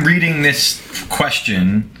 If I'm reading this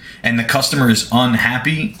question and the customer is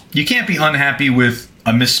unhappy, you can't be unhappy with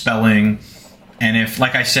a misspelling. And if,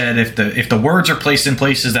 like I said, if the words are placed in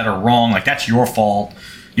places that are wrong, like, that's your fault.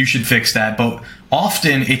 You should fix that. But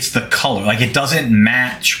often it's the color. Like, it doesn't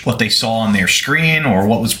match what they saw on their screen or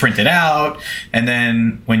what was printed out. And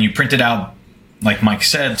then when you print it out, like Mike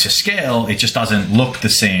said, to scale, it just doesn't look the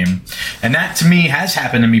same. And that, to me, has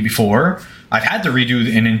happened to me before. I've had to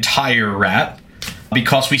redo an entire wrap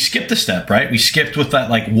because we skipped a step, right? We skipped with that,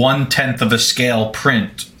 like, 1/10 of a scale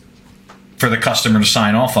print for the customer to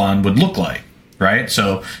sign off on would look like. Right?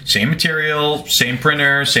 So same material, same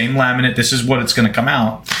printer, same laminate. This is what it's going to come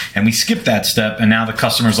out. And we skip that step. And now the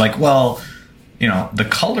customer's like, well, you know, the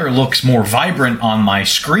color looks more vibrant on my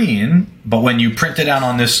screen, but when you print it out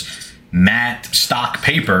on this matte stock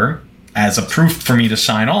paper as a proof for me to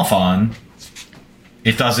sign off on,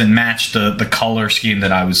 it doesn't match the color scheme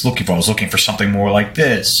that I was looking for. I was looking for something more like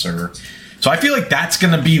this. So I feel like that's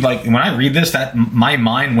going to be like, when I read this, that my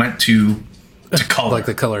mind went to color. like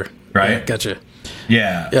the color. Right? Yeah, gotcha.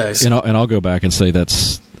 Yeah. Yeah. And I'll go back and say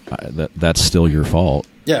that's still your fault.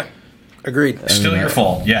 Yeah. Agreed. Still your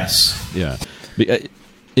fault. Yes. Yeah.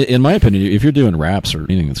 In my opinion, if you're doing wraps or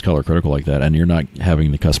anything that's color critical like that, and you're not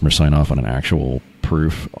having the customer sign off on an actual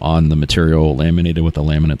proof on the material laminated with the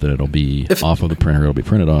laminate that it'll be off of the printer, it'll be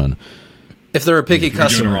printed on. If they're a picky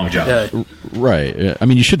customer, doing the wrong job. Yeah. Right. I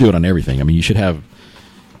mean, you should do it on everything. I mean, you should have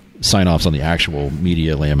sign-offs on the actual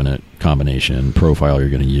media laminate combination profile you're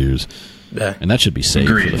going to use. Yeah. And that should be safe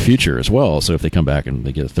for the future as well. So if they come back and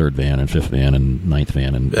they get a third van and fifth van and ninth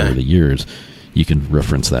van and over the years, you can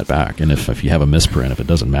reference that back. And if you have a misprint, if it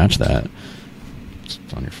doesn't match that,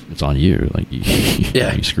 it's on you. Like,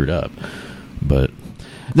 you screwed up. But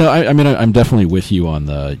no, I mean, I'm definitely with you on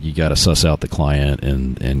you got to suss out the client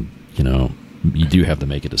and you know, you do have to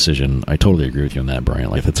make a decision. I totally agree with you on that, Brian.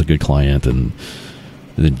 Like, if it's a good client, and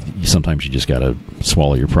then sometimes you just got to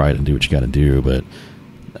swallow your pride and do what you got to do. But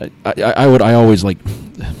I always like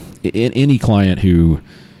any client who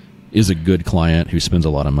is a good client who spends a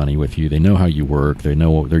lot of money with you. They know how you work.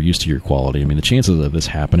 They're used to your quality. I mean, the chances of this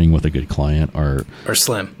happening with a good client are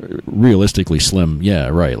slim. Realistically slim. Yeah,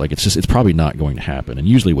 right. Like, it's probably not going to happen. And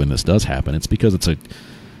usually when this does happen, it's because it's a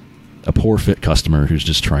poor fit customer who's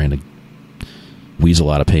just trying to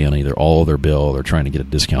weasel out of paying either all of their bill or trying to get a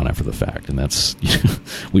discount after the fact. And that's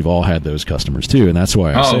we've all had those customers too, and that's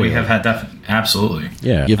why I say we have had that. Absolutely.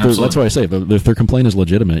 Yeah, that's why I say if their complaint is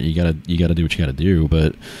legitimate, you gotta do what you gotta do.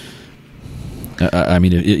 But I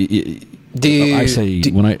mean, do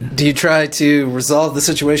you try to resolve the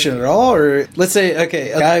situation at all, or let's say,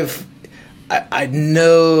 okay, I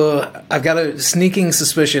know I've got a sneaking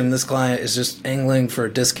suspicion this client is just angling for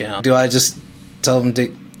a discount. Do I just tell them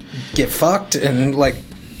to get fucked and, like,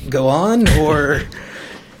 go on, or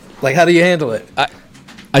like, how do you handle it?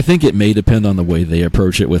 I think it may depend on the way they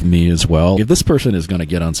approach it with me as well. If this person is going to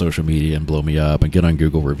get on social media and blow me up and get on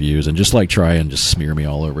Google reviews and just, like, try and just smear me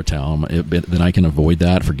all over town, then I can avoid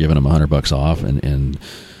that for giving them $100 off and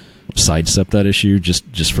sidestep that issue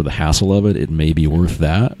just for the hassle of it. It may be worth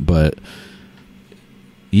that, but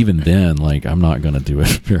even then, like, I'm not going to do it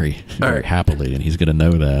very happily, and he's going to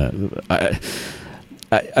know that.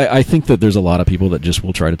 I think that there's a lot of people that just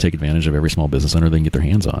will try to take advantage of every small business owner they can get their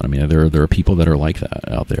hands on. I mean, there are people that are like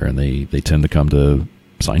that out there, and they tend to come to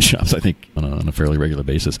sign shops, I think, on a fairly regular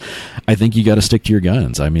basis. I think you got to stick to your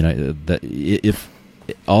guns. I mean, if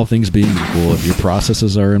all things being equal, if your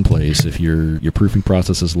processes are in place, if your proofing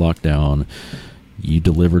process is locked down, you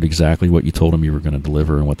delivered exactly what you told them you were going to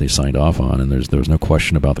deliver and what they signed off on, and there's no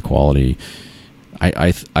question about the quality.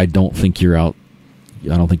 I don't think you're out.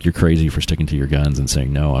 I don't think you're crazy for sticking to your guns and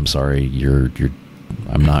saying, no, I'm sorry,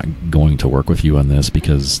 I'm not going to work with you on this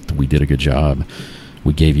because we did a good job.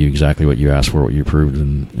 We gave you exactly what you asked for, what you approved,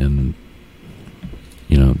 and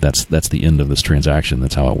you know, that's the end of this transaction.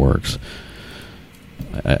 That's how it works.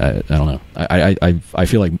 I don't know. I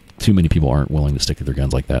feel like too many people aren't willing to stick to their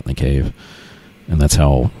guns like that in the cave, and that's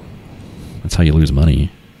how you lose money.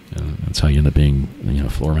 That's how you end up being, you know,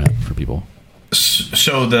 floor mat for people.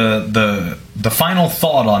 So the final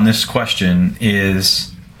thought on this question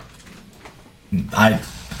is, I'd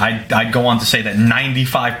go on to say that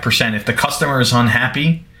 95%, if the customer is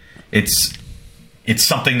unhappy, it's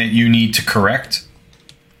something that you need to correct,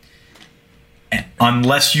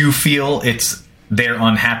 unless you feel they're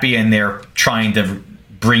unhappy and they're trying to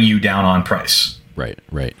bring you down on price. Right.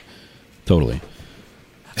 Totally.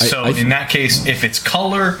 So in that case, if it's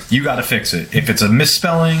color, you got to fix it. If it's a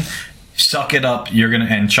misspelling, suck it up. You're gonna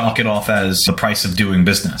and chalk it off as the price of doing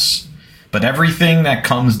business. But everything that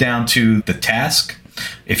comes down to the task,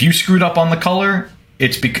 if you screwed up on the color,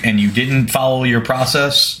 and you didn't follow your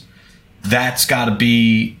process, that's got to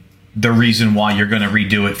be the reason why you're going to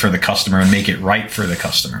redo it for the customer and make it right for the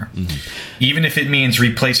customer. Even if it means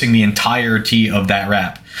replacing the entirety of that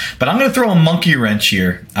wrap. But I'm going to throw a monkey wrench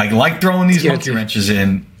here. I like throwing these monkey wrenches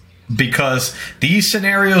in because these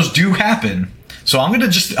scenarios do happen. So I'm going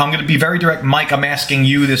to be very direct. Mike, I'm asking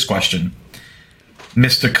you this question.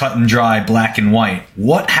 Mr. Cut and Dry, black and white.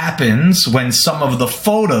 What happens when some of the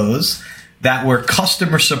photos that were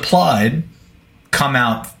customer supplied come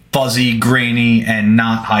out fuzzy, grainy, and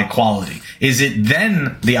not high quality? Is it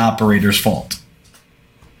then the operator's fault?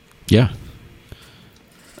 Yeah.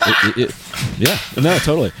 Yeah. No,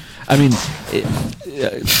 totally. I mean,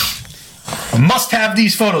 must have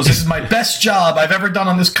these photos. This is my best job I've ever done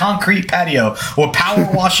on this concrete patio or power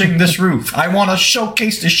washing this roof. I want to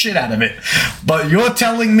showcase the shit out of it. But you're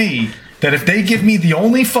telling me that if they give me the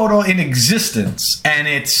only photo in existence and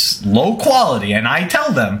it's low quality and I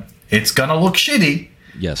tell them it's going to look shitty,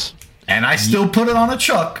 yes, and I still put it on a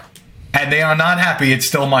truck and they are not happy, it's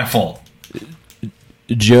still my fault.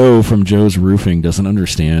 Joe from Joe's Roofing doesn't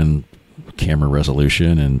understand camera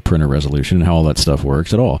resolution and printer resolution and how all that stuff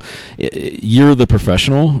works at all. You're the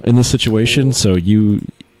professional in this situation, so you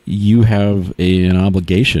have an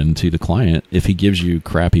obligation to the client. If he gives you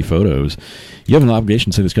crappy photos, you have an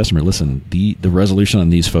obligation to say to this customer, listen, the resolution on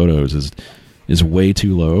these photos is way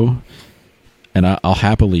too low, and I'll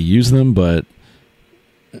happily use them, but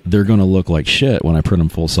they're going to look like shit when I print them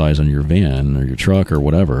full size on your van or your truck or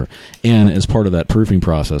whatever. And as part of that proofing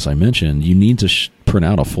process I mentioned, you need to print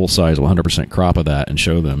out a full size 100% crop of that and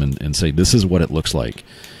show them and say, this is what it looks like.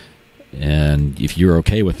 And if you're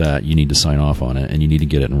okay with that, you need to sign off on it, and you need to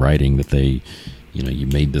get it in writing that they, you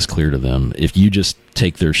made this clear to them. If you just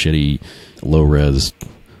take their shitty low res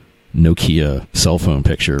Nokia cell phone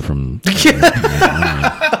picture from,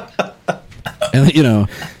 and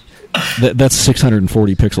that's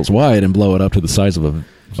 640 pixels wide and blow it up to the size of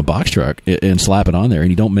a box truck and slap it on there, and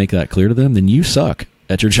you don't make that clear to them, then you suck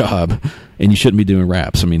at your job and you shouldn't be doing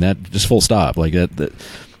wraps. I mean, that just full stop. Like that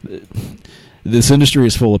this industry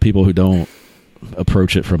is full of people who don't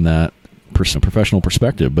approach it from that professional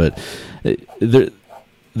perspective, but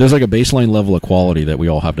there's like a baseline level of quality that we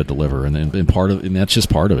all have to deliver, and that's just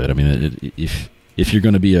part of it. I mean, if you're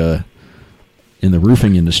going to be in the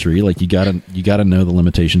roofing industry, like you gotta know the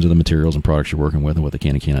limitations of the materials and products you're working with and what they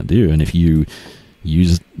can and cannot do. And if you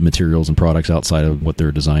use materials and products outside of what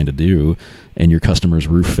they're designed to do, and your customer's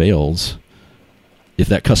roof fails, if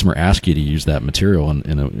that customer asks you to use that material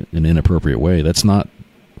in an inappropriate way, that's not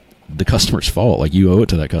the customer's fault. Like, you owe it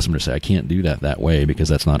to that customer to say, I can't do that way because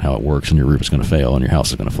that's not how it works, and your roof is going to fail and your house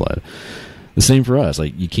is going to flood. The same for us.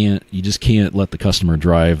 Like, you just can't let the customer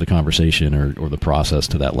drive the conversation or the process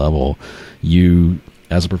to that level. You,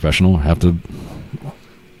 as a professional, have to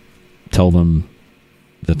tell them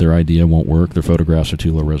that their idea won't work, their photographs are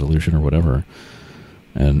too low resolution or whatever,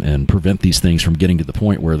 and prevent these things from getting to the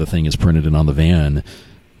point where the thing is printed and on the van,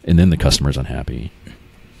 and then the customer's unhappy.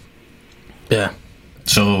 Yeah.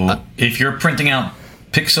 So if you're printing out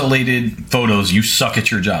pixelated photos, you suck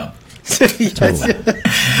at your job. Totally.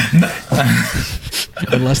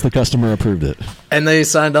 Unless the customer approved it. And they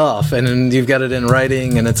signed off, and then you've got it in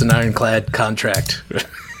writing, and it's an ironclad contract.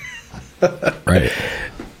 Right.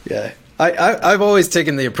 Yeah. I've always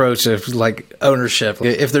taken the approach of, like, ownership.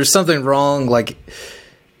 If there's something wrong, like,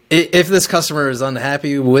 if this customer is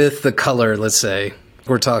unhappy with the color, let's say,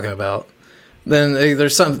 we're talking about, then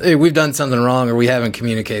we've done something wrong, or we haven't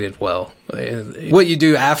communicated well. What you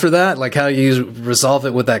do after that, like how you resolve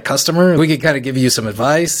it with that customer, we could kind of give you some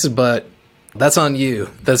advice, but that's on you.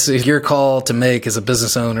 That's your call to make as a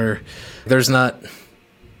business owner. There's not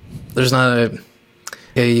a,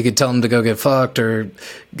 hey, you could tell them to go get fucked, or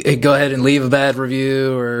hey, go ahead and leave a bad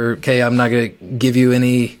review, or okay, I'm not going to give you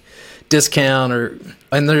any discount,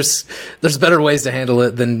 and there's better ways to handle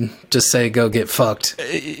it than just say go get fucked.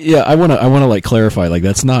 Yeah, I want to like clarify, like,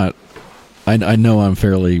 that's not, I know I'm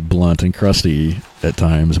fairly blunt and crusty at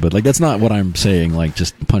times, but like, that's not what I'm saying, like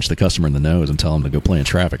just punch the customer in the nose and tell them to go play in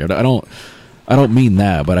traffic. I don't mean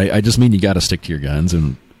that, but I just mean you got to stick to your guns,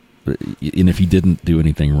 and if you didn't do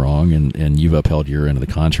anything wrong and you've upheld your end of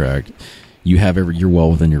the contract, you're well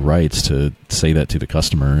within your rights to say that to the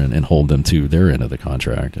customer and hold them to their end of the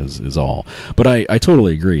contract is all. But I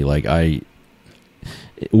totally agree. Like,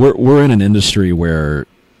 we're in an industry where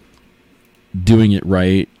doing it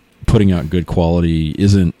right, putting out good quality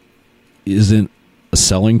isn't isn't a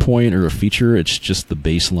selling point or a feature. It's just the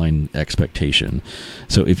baseline expectation.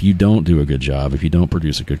 So if you don't do a good job, if you don't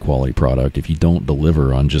produce a good quality product, if you don't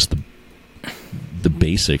deliver on just the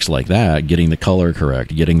basics like that, getting the color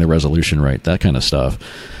correct, getting the resolution right, that kind of stuff,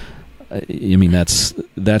 I mean,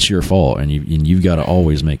 that's your fault, and you've got to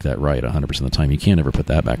always make that right 100% of the time. You can't ever put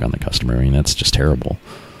that back on the customer. I mean, that's just terrible.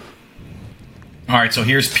 All right, so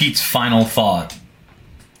here's Pete's final thought.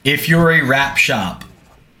 If you're a wrap shop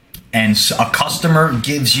and a customer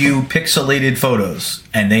gives you pixelated photos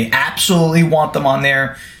and they absolutely want them on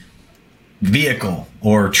their vehicle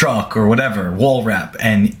or truck or whatever, wall wrap,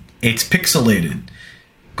 and it's pixelated,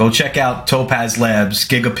 go check out Topaz Labs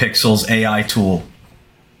Gigapixels AI tool.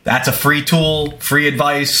 That's a free tool, free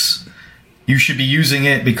advice. You should be using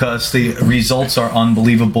it because the results are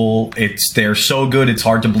unbelievable. They're so good, it's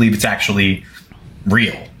hard to believe it's actually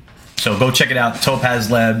real. So go check it out, Topaz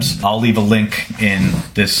Labs. I'll leave a link in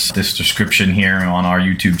this description here on our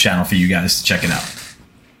YouTube channel for you guys to check it out.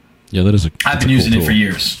 Yeah, that is I've been using it for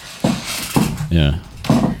years. Yeah.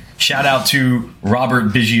 Shout out to Robert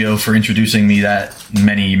Biggio for introducing me that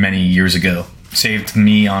many, many years ago. Saved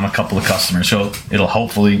me on a couple of customers, so it'll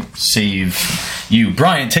hopefully save you.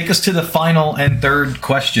 Brian, take us to the final and third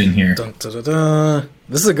question here. Dun, dun, dun, dun.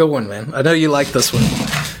 This is a good one, man. I know you like this one.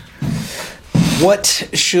 What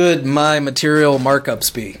should my material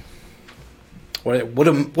markups be? What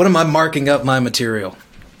am I marking up my material?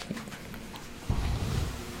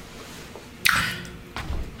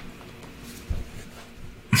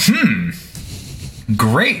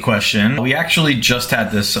 Great question. We actually just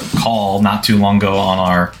had this call not too long ago on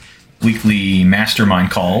our weekly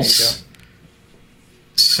mastermind calls.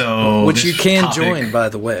 So, which you can join, by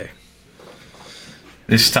the way.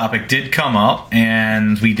 This topic did come up,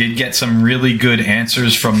 and we did get some really good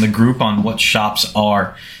answers from the group on what shops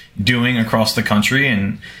are doing across the country.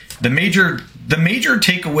 And the major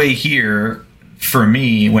takeaway here for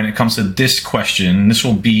me when it comes to this question, this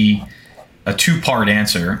will be a two-part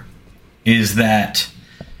answer, is that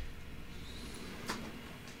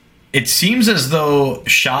it seems as though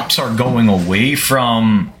shops are going away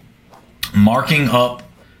from marking up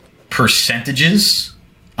percentages.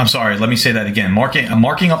 I'm sorry, let me say that again.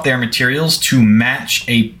 Marking up their materials to match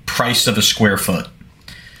a price of a square foot,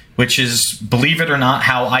 which is, believe it or not,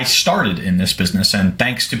 how I started in this business. And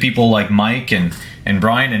thanks to people like Mike and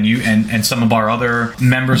Brian and you and some of our other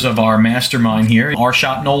members of our mastermind here, our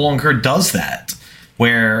shop no longer does that.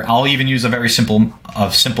 Where I'll even use a very simple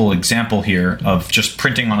example here of just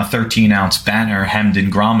printing on a 13-ounce banner hemmed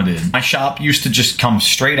and grommeted. My shop used to just come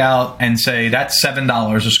straight out and say, that's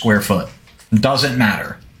 $7 a square foot. Doesn't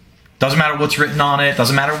matter. Doesn't matter what's written on it.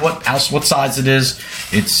 Doesn't matter what size it is.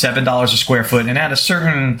 It's $7 a square foot. And at a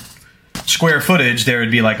certain square footage, there would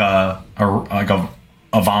be like a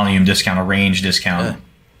volume discount, a range discount,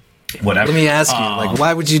 whatever. Let me ask you,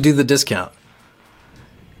 why would you do the discount?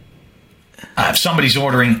 If somebody's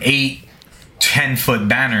ordering 8 10-foot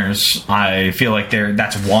banners, I feel like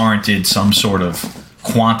that's warranted some sort of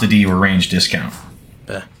quantity or range discount.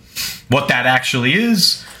 Yeah. What that actually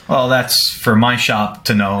is, well, that's for my shop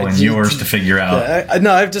to know and yours to figure out.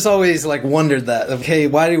 No, I've just always wondered that. Okay,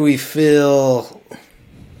 why do we feel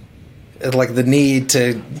like the need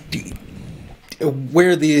to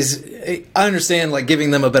wear these? I understand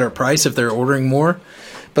giving them a better price if they're ordering more,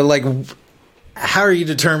 but how are you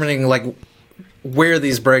determining where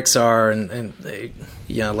these breaks are and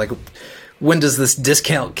when does this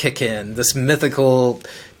discount kick in, this mythical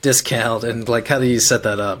discount, and how do you set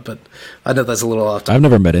that up? But I know that's a little off. I've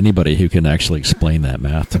never met anybody who can actually explain that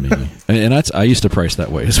math to me. And I used to price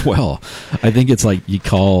that way as well. I think it's you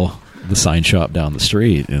call the sign shop down the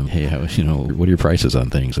street and, hey, what are your prices on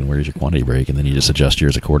things and where's your quantity break? And then you just adjust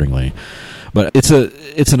yours accordingly. But it's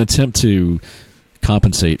an attempt to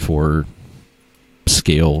compensate for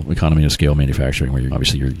economy of scale manufacturing, where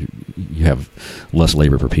you have less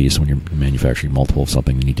labor per piece when you're manufacturing multiple of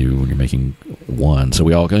something than you do when you're making one. So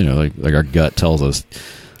we all, our gut tells us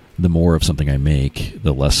the more of something I make,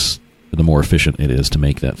 the more efficient it is to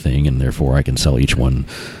make that thing, and therefore I can sell each one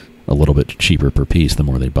a little bit cheaper per piece the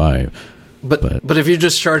more they buy. But if you're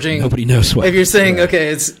just charging, nobody knows what. If you're saying,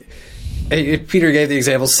 okay, Peter gave the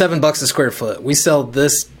example, $7 a square foot. We sell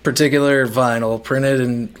this particular vinyl, printed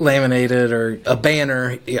and laminated, or a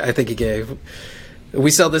banner, I think he gave. We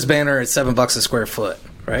sell this banner at $7 a square foot,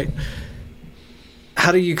 right?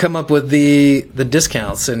 How do you come up with the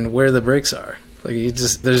discounts and where the breaks are?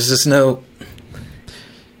 There's just no.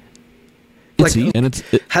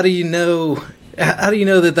 How do you know? How do you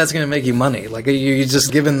know that that's going to make you money? Are you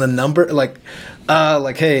just given the number?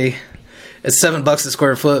 Hey. it's $7 a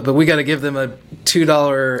square foot, but we got to give them a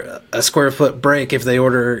 $2 a square foot break if they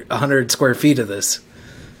order 100 square feet of this.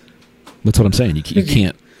 That's what I'm saying.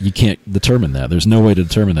 You can't determine that. There's no way to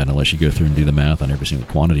determine that unless you go through and do the math on every single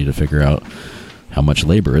quantity to figure out how much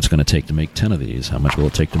labor it's going to take to make 10 of these. How much will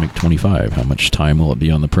it take to make 25? How much time will it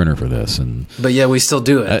be on the printer for this? But yeah, we still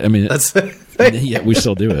do it. I mean, yeah, we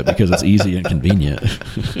still do it because it's easy and convenient.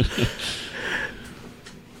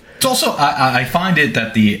 It's also, I find it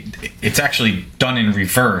that it's actually done in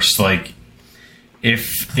reverse. Like,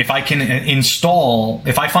 if I can install,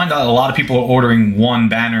 if I find out a lot of people are ordering 1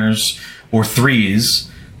 banners or 3s,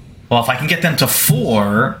 well, if I can get them to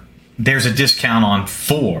 4, there's a discount on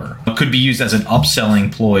 4. It could be used as an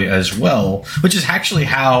upselling ploy as well, which is actually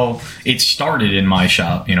how it started in my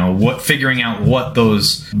shop. Figuring out what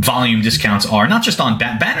those volume discounts are. Not just on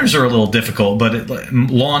banners are a little difficult, but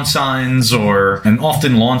lawn signs and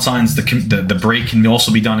often lawn signs, the break can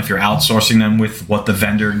also be done if you're outsourcing them with what the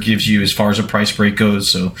vendor gives you as far as a price break goes.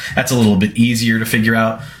 So that's a little bit easier to figure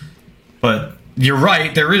out. But you're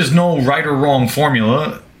right, there is no right or wrong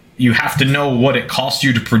formula. You have to know what it costs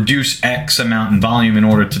you to produce X amount in volume in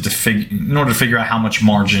order to figure out how much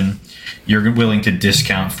margin you're willing to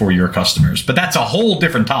discount for your customers. But that's a whole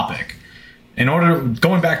different topic.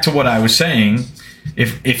 Going back to what I was saying,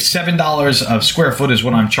 if $7 a square foot is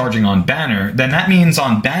what I'm charging on banner, then that means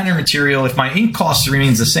on banner material, if my ink cost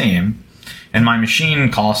remains the same and my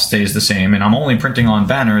machine cost stays the same and I'm only printing on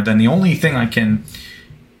banner, then the only thing I can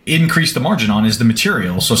increase the margin on is the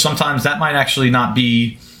material. So sometimes that might actually not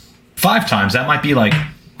be 5 times. That might be like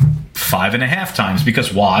 5.5 times.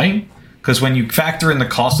 Because why? Because when you factor in the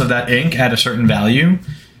cost of that ink at a certain value,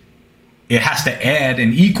 it has to add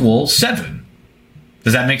and equal 7.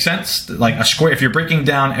 Does that make sense? Like if you're breaking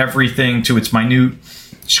down everything to its minute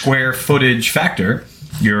square footage factor,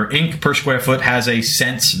 your ink per square foot has a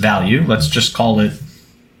cents value. Let's just call it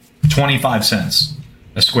 25 cents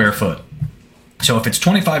a square foot. So if it's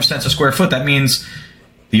 25 cents a square foot, that means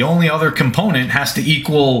the only other component has to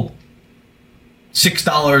equal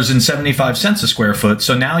 $6.75 a square foot.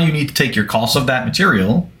 So now you need to take your cost of that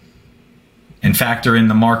material and factor in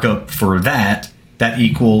the markup for that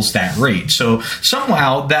equals that rate. So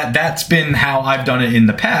somehow that's been how I've done it in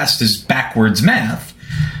the past, is backwards math,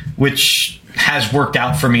 which has worked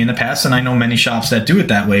out for me in the past. And I know many shops that do it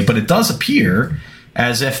that way, but it does appear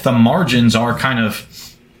as if the margins are kind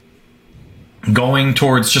of going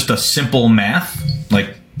towards just a simple math.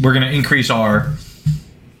 Like, we're going to increase our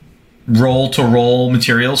roll-to-roll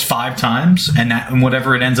materials 5 times, and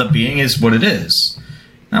whatever it ends up being is what it is.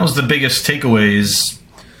 That was the biggest takeaways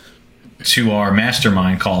to our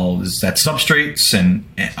mastermind call, is that substrates and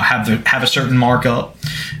have a certain markup.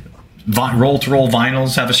 Roll-to-roll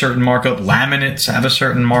vinyls have a certain markup. Laminates have a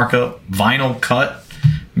certain markup. Vinyl cut,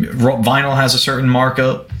 vinyl has a certain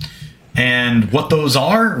markup. And what those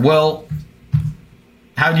are, well,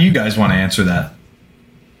 how do you guys want to answer that?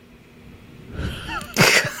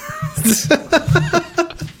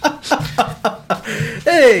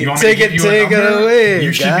 Hey, take it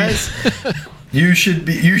away, guys. You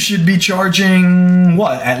should be charging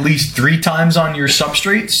what, at least 3 times on your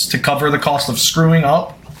substrates to cover the cost of screwing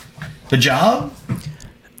up the job.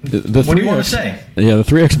 What do you want to say? Yeah, the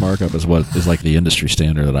 3x markup is what is like the industry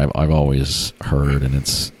standard that I've always heard, and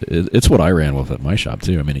it's what I ran with at my shop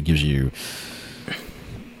too. I mean, it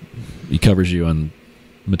covers you on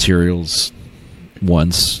materials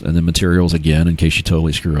once, and then materials again in case you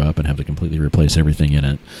totally screw up and have to completely replace everything in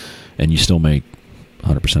it, and you still make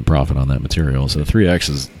 100% profit on that material. So the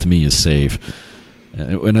 3X to me is safe.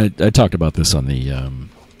 And I talked about this on the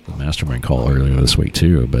mastermind call earlier this week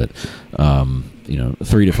too, but 3 to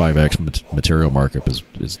 5X material markup is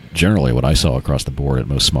generally what I saw across the board at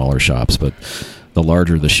most smaller shops. But the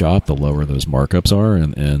larger the shop, the lower those markups are,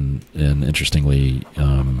 and interestingly,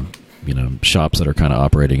 shops that are kind of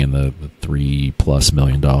operating in the $3+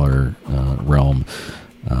 million realm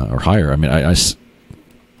or higher. I mean, I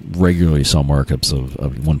regularly saw markups of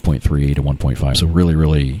 1.3 to 1.5, so really,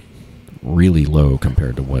 really, really low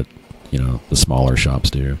compared to what the smaller shops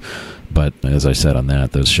do. But as I said on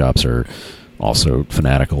that, those shops are also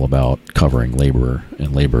fanatical about covering labor,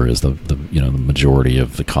 and labor is the majority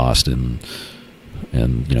of the cost and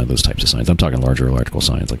those types of signs. I'm talking larger electrical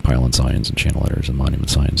signs like pylon signs and channel letters and monument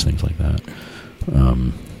signs, things like that.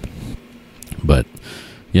 But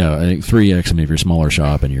yeah, I think 3X. I mean, if you're a smaller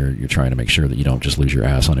shop and you're trying to make sure that you don't just lose your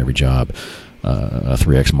ass on every job, a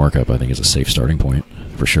 3X markup I think is a safe starting point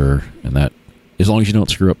for sure. And that, as long as you don't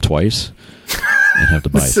screw up twice and have to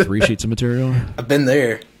buy 3 sheets of material. I've been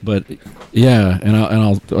there. But yeah, and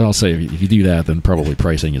I'll say if you do that, then probably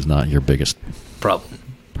pricing is not your biggest problem.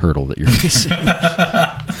 hurdle that you're facing.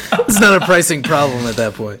 It's not a pricing problem at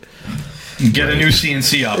that point. Get a new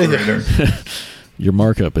CNC operator. Your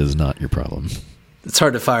markup is not your problem. It's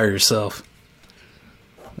hard to fire yourself.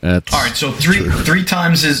 That's All right, so three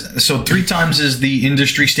times is the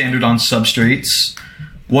industry standard on substrates.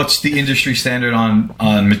 What's the industry standard on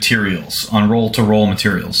materials, on roll-to-roll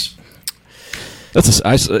materials?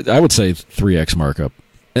 I would say 3x markup,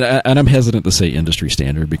 and I'm hesitant to say industry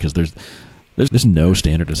standard because there's no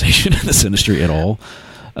standardization in this industry at all.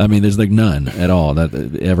 I mean, there's like none at all that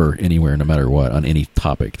ever anywhere, no matter what, on any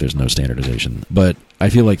topic. There's no standardization, but I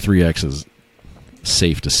feel like 3x is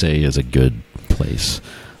safe to say is a good place,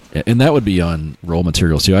 and that would be on roll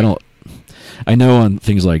materials too. I know on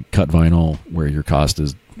things like cut vinyl where your cost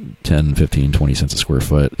is 10, 15, 20 cents a square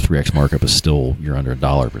foot, 3x markup is still, you're under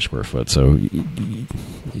 $1 per square foot. So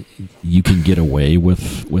you can get away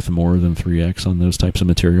with more than 3x on those types of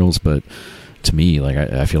materials. But to me, like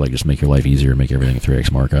I feel like just make your life easier, make everything a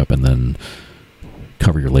 3x markup, and then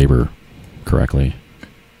cover your labor correctly.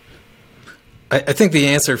 I think the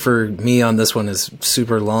answer for me on this one is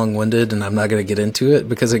super long-winded, and I'm not going to get into it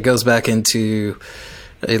because it goes back into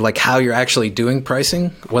like how you're actually doing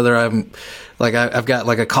pricing, whether I'm like I've got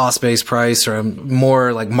like a cost-based price or I'm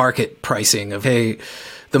more like market pricing of, hey,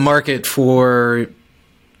 the market for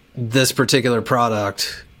this particular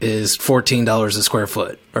product is $14 a square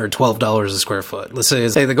foot or $12 a square foot. Let's say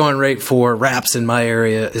the going rate for wraps in my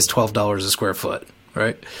area is $12 a square foot,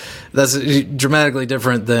 right? That's dramatically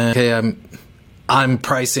different than, okay, I'm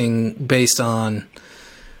pricing based on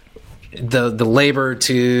the labor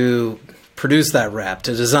to produce that wrap,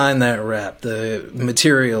 to design that wrap, the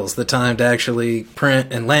materials, the time to actually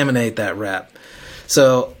print and laminate that wrap.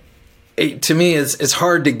 So to me, it's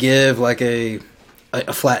hard to give like a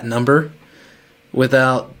flat number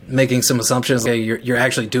without making some assumptions. Okay, you're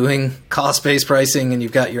actually doing cost-based pricing and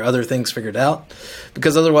you've got your other things figured out,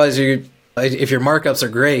 because otherwise if your markups are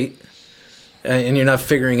great and you're not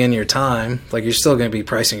figuring in your time, like you're still going to be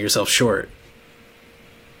pricing yourself short.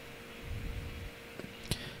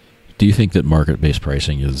 Do you think that market-based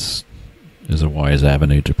pricing is a wise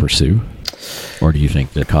avenue to pursue? Or do you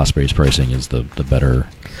think that cost-based pricing is the better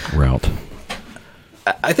route?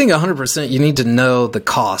 I think 100% you need to know the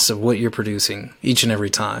cost of what you're producing each and every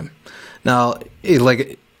time. Now,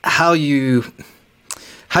 like how you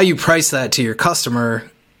price that to your customer,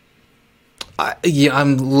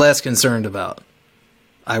 I'm less concerned about,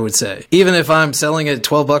 I would say. Even if I'm selling it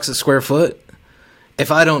 $12 a square foot, if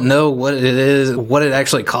I don't know what it is, what it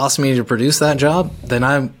actually costs me to produce that job, then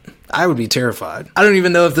I would be terrified. I don't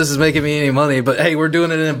even know if this is making me any money, but hey, we're doing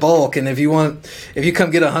it in bulk, and if you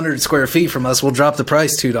come get 100 square feet from us, we'll drop the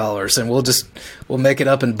price $2, and we'll make it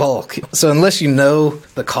up in bulk. So unless you know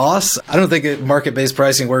the costs, I don't think market-based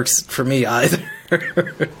pricing works for me either.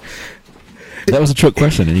 That was a trick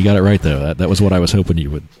question, and you got it right, though. That was what I was hoping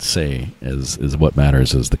you would say, is what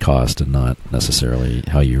matters is the cost and not necessarily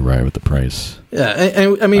how you arrive at the price. Yeah,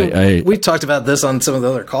 and I mean, we've talked about this on some of the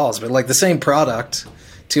other calls, but like the same product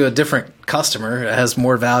to a different customer has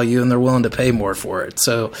more value and they're willing to pay more for it.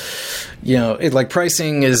 So, like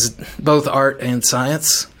pricing is both art and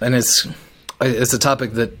science, and it's a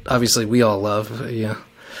topic that obviously we all love. Yeah.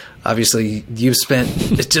 Obviously, you've spent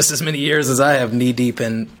just as many years as I have knee-deep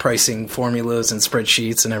in pricing formulas and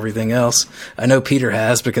spreadsheets and everything else. I know Peter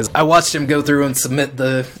has, because I watched him go through and submit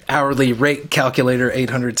the hourly rate calculator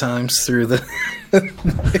 800 times through the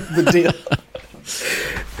deal.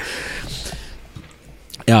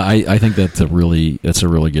 Yeah, I think that's a really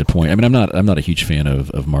good point. I mean, I'm not a huge fan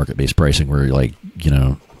of market-based pricing where like,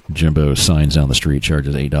 Jimbo signs down the street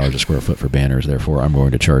charges $8 a square foot for banners, therefore I'm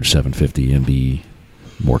going to charge $7.50 and be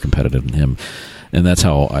more competitive than him. And that's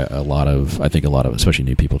how a lot of especially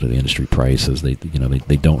new people to the industry price is they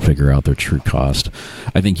don't figure out their true cost.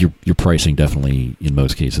 I think your pricing definitely in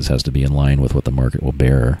most cases has to be in line with what the market will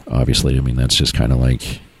bear. Obviously, I mean that's just kind of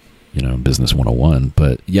like business 101.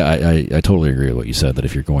 But yeah, I totally agree with what you said, that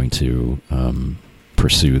if you're going to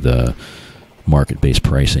pursue the market-based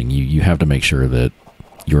pricing, you have to make sure that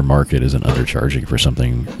your market isn't undercharging for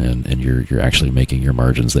something, and you're actually making your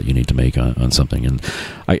margins that you need to make on something. And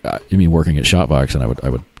I mean, working at Shopbox, and I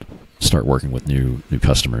would start working with new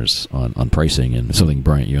customers on pricing. And something,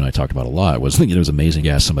 Bryant, you and I talked about a lot was, it was amazing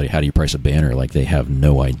to ask somebody, how do you price a banner? Like they have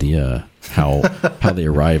no idea how they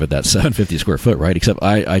arrive at that $7.50 square foot, right? Except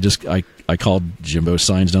I called Jimbo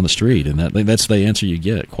signs down the street, and that's the answer you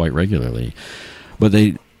get quite regularly. But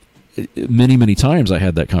many times I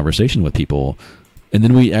had that conversation with people. And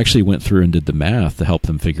then we actually went through and did the math to help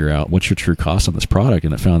them figure out what's your true cost on this product,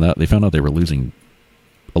 and they found out they were losing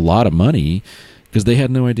a lot of money because they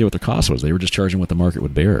had no idea what the cost was. They were just charging what the market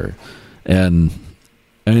would bear. And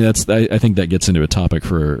I mean, I think that gets into a topic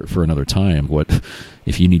for another time. What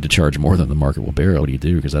if you need to charge more than the market will bear? What do you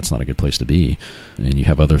do? Because that's not a good place to be. And you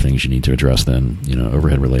have other things you need to address then,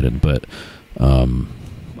 overhead related. But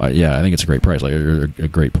yeah, I think it's a great price. Like a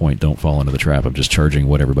great point. Don't fall into the trap of just charging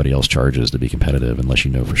what everybody else charges to be competitive, unless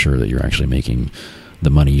you know for sure that you're actually making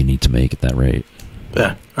the money you need to make at that rate.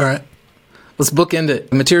 Yeah. All right. Let's bookend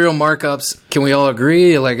it. Material markups. Can we all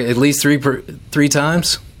agree? Like at least three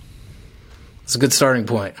times. It's a good starting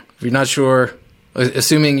point. If you're not sure,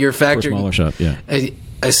 assuming you're factoring... For a smaller shop, yeah.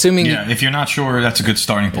 Assuming... Yeah, if you're not sure, that's a good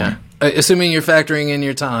starting point. Yeah. Assuming you're factoring in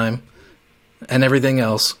your time and everything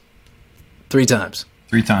else, 3 times.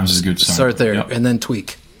 3 times is a good start there, and then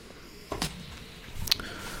tweak.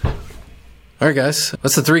 All right, guys.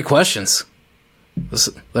 That's the 3 questions.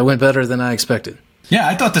 That went better than I expected. Yeah,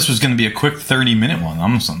 I thought this was going to be a quick 30-minute one.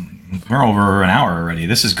 We're over an hour already.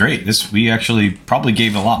 This is great. We actually probably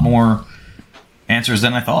gave a lot more answers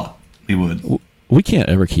than I thought we would. We can't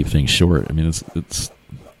ever keep things short. I mean, it's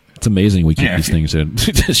amazing we keep these things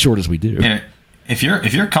as short as we do. Yeah, if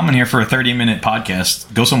you're coming here for a 30-minute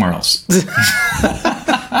podcast, go somewhere else.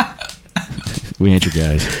 We ain't your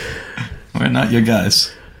guys. We're not your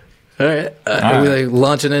guys. All right. Are we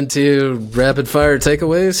launching into rapid fire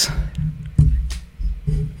takeaways?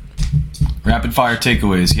 Rapid fire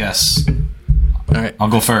takeaways, yes. All right. I'll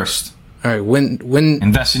go first. All right. When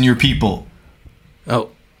invest in your people. Oh.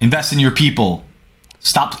 Invest in your people.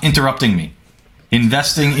 Stop interrupting me.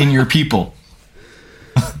 Investing in your people.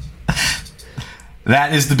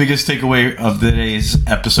 That is the biggest takeaway of today's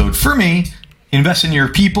episode for me. Invest in your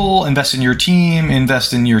people, invest in your team,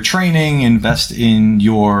 invest in your training, invest in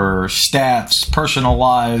your staff's personal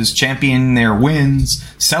lives, champion their wins,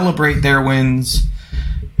 celebrate their wins,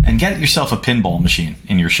 and get yourself a pinball machine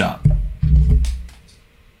in your shop.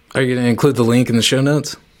 Are you going to include the link in the show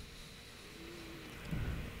notes?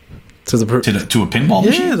 To a pinball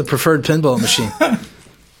machine? Yeah, the preferred pinball machine.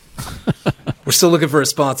 We're still looking for a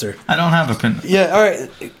sponsor. I don't have a pinball. Yeah, all right.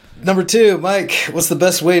 Number 2, Mike, what's the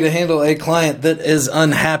best way to handle a client that is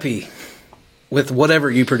unhappy with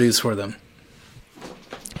whatever you produce for them?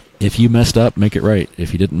 If you messed up, make it right.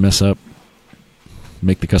 If you didn't mess up,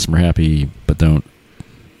 make the customer happy, but don't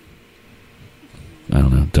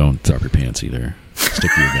drop your pants either.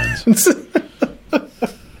 Stick to your guns.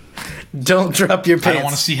 Don't drop your pants. I don't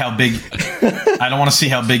want to see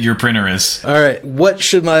how big your printer is. All right. What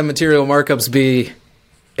should my material markups be?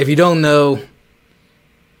 If you don't know,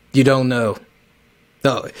 you don't know.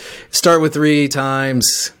 No. Start with 3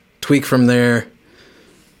 times, tweak from there.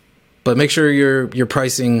 But make sure you're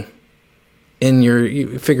pricing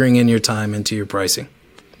figuring in your time into your pricing.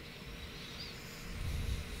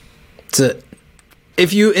 That's it.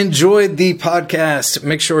 If you enjoyed the podcast,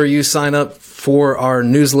 make sure you sign up for our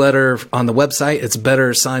newsletter on the website. It's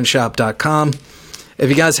bettersignshop.com. If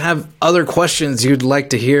you guys have other questions you'd like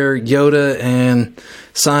to hear Yoda and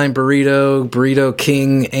Sign Burrito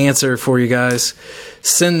King answer for you guys,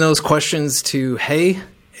 send those questions to Hey,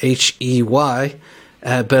 Hey,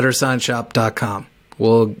 at bettersignshop.com.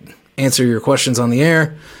 We'll answer your questions on the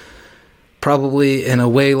air, probably in a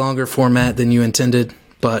way longer format than you intended,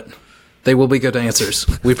 but they will be good answers.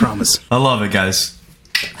 We promise. I love it, guys.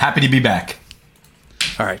 Happy to be back.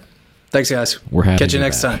 All right. Thanks, guys. We're happy Catch to you be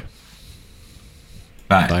next back. time.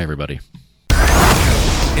 Bye. Bye, everybody.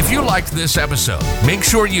 If you liked this episode, make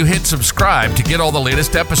sure you hit subscribe to get all the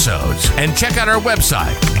latest episodes and check out our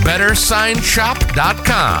website,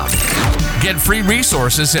 bettersignshop.com. Get free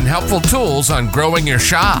resources and helpful tools on growing your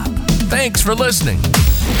shop. Thanks for listening.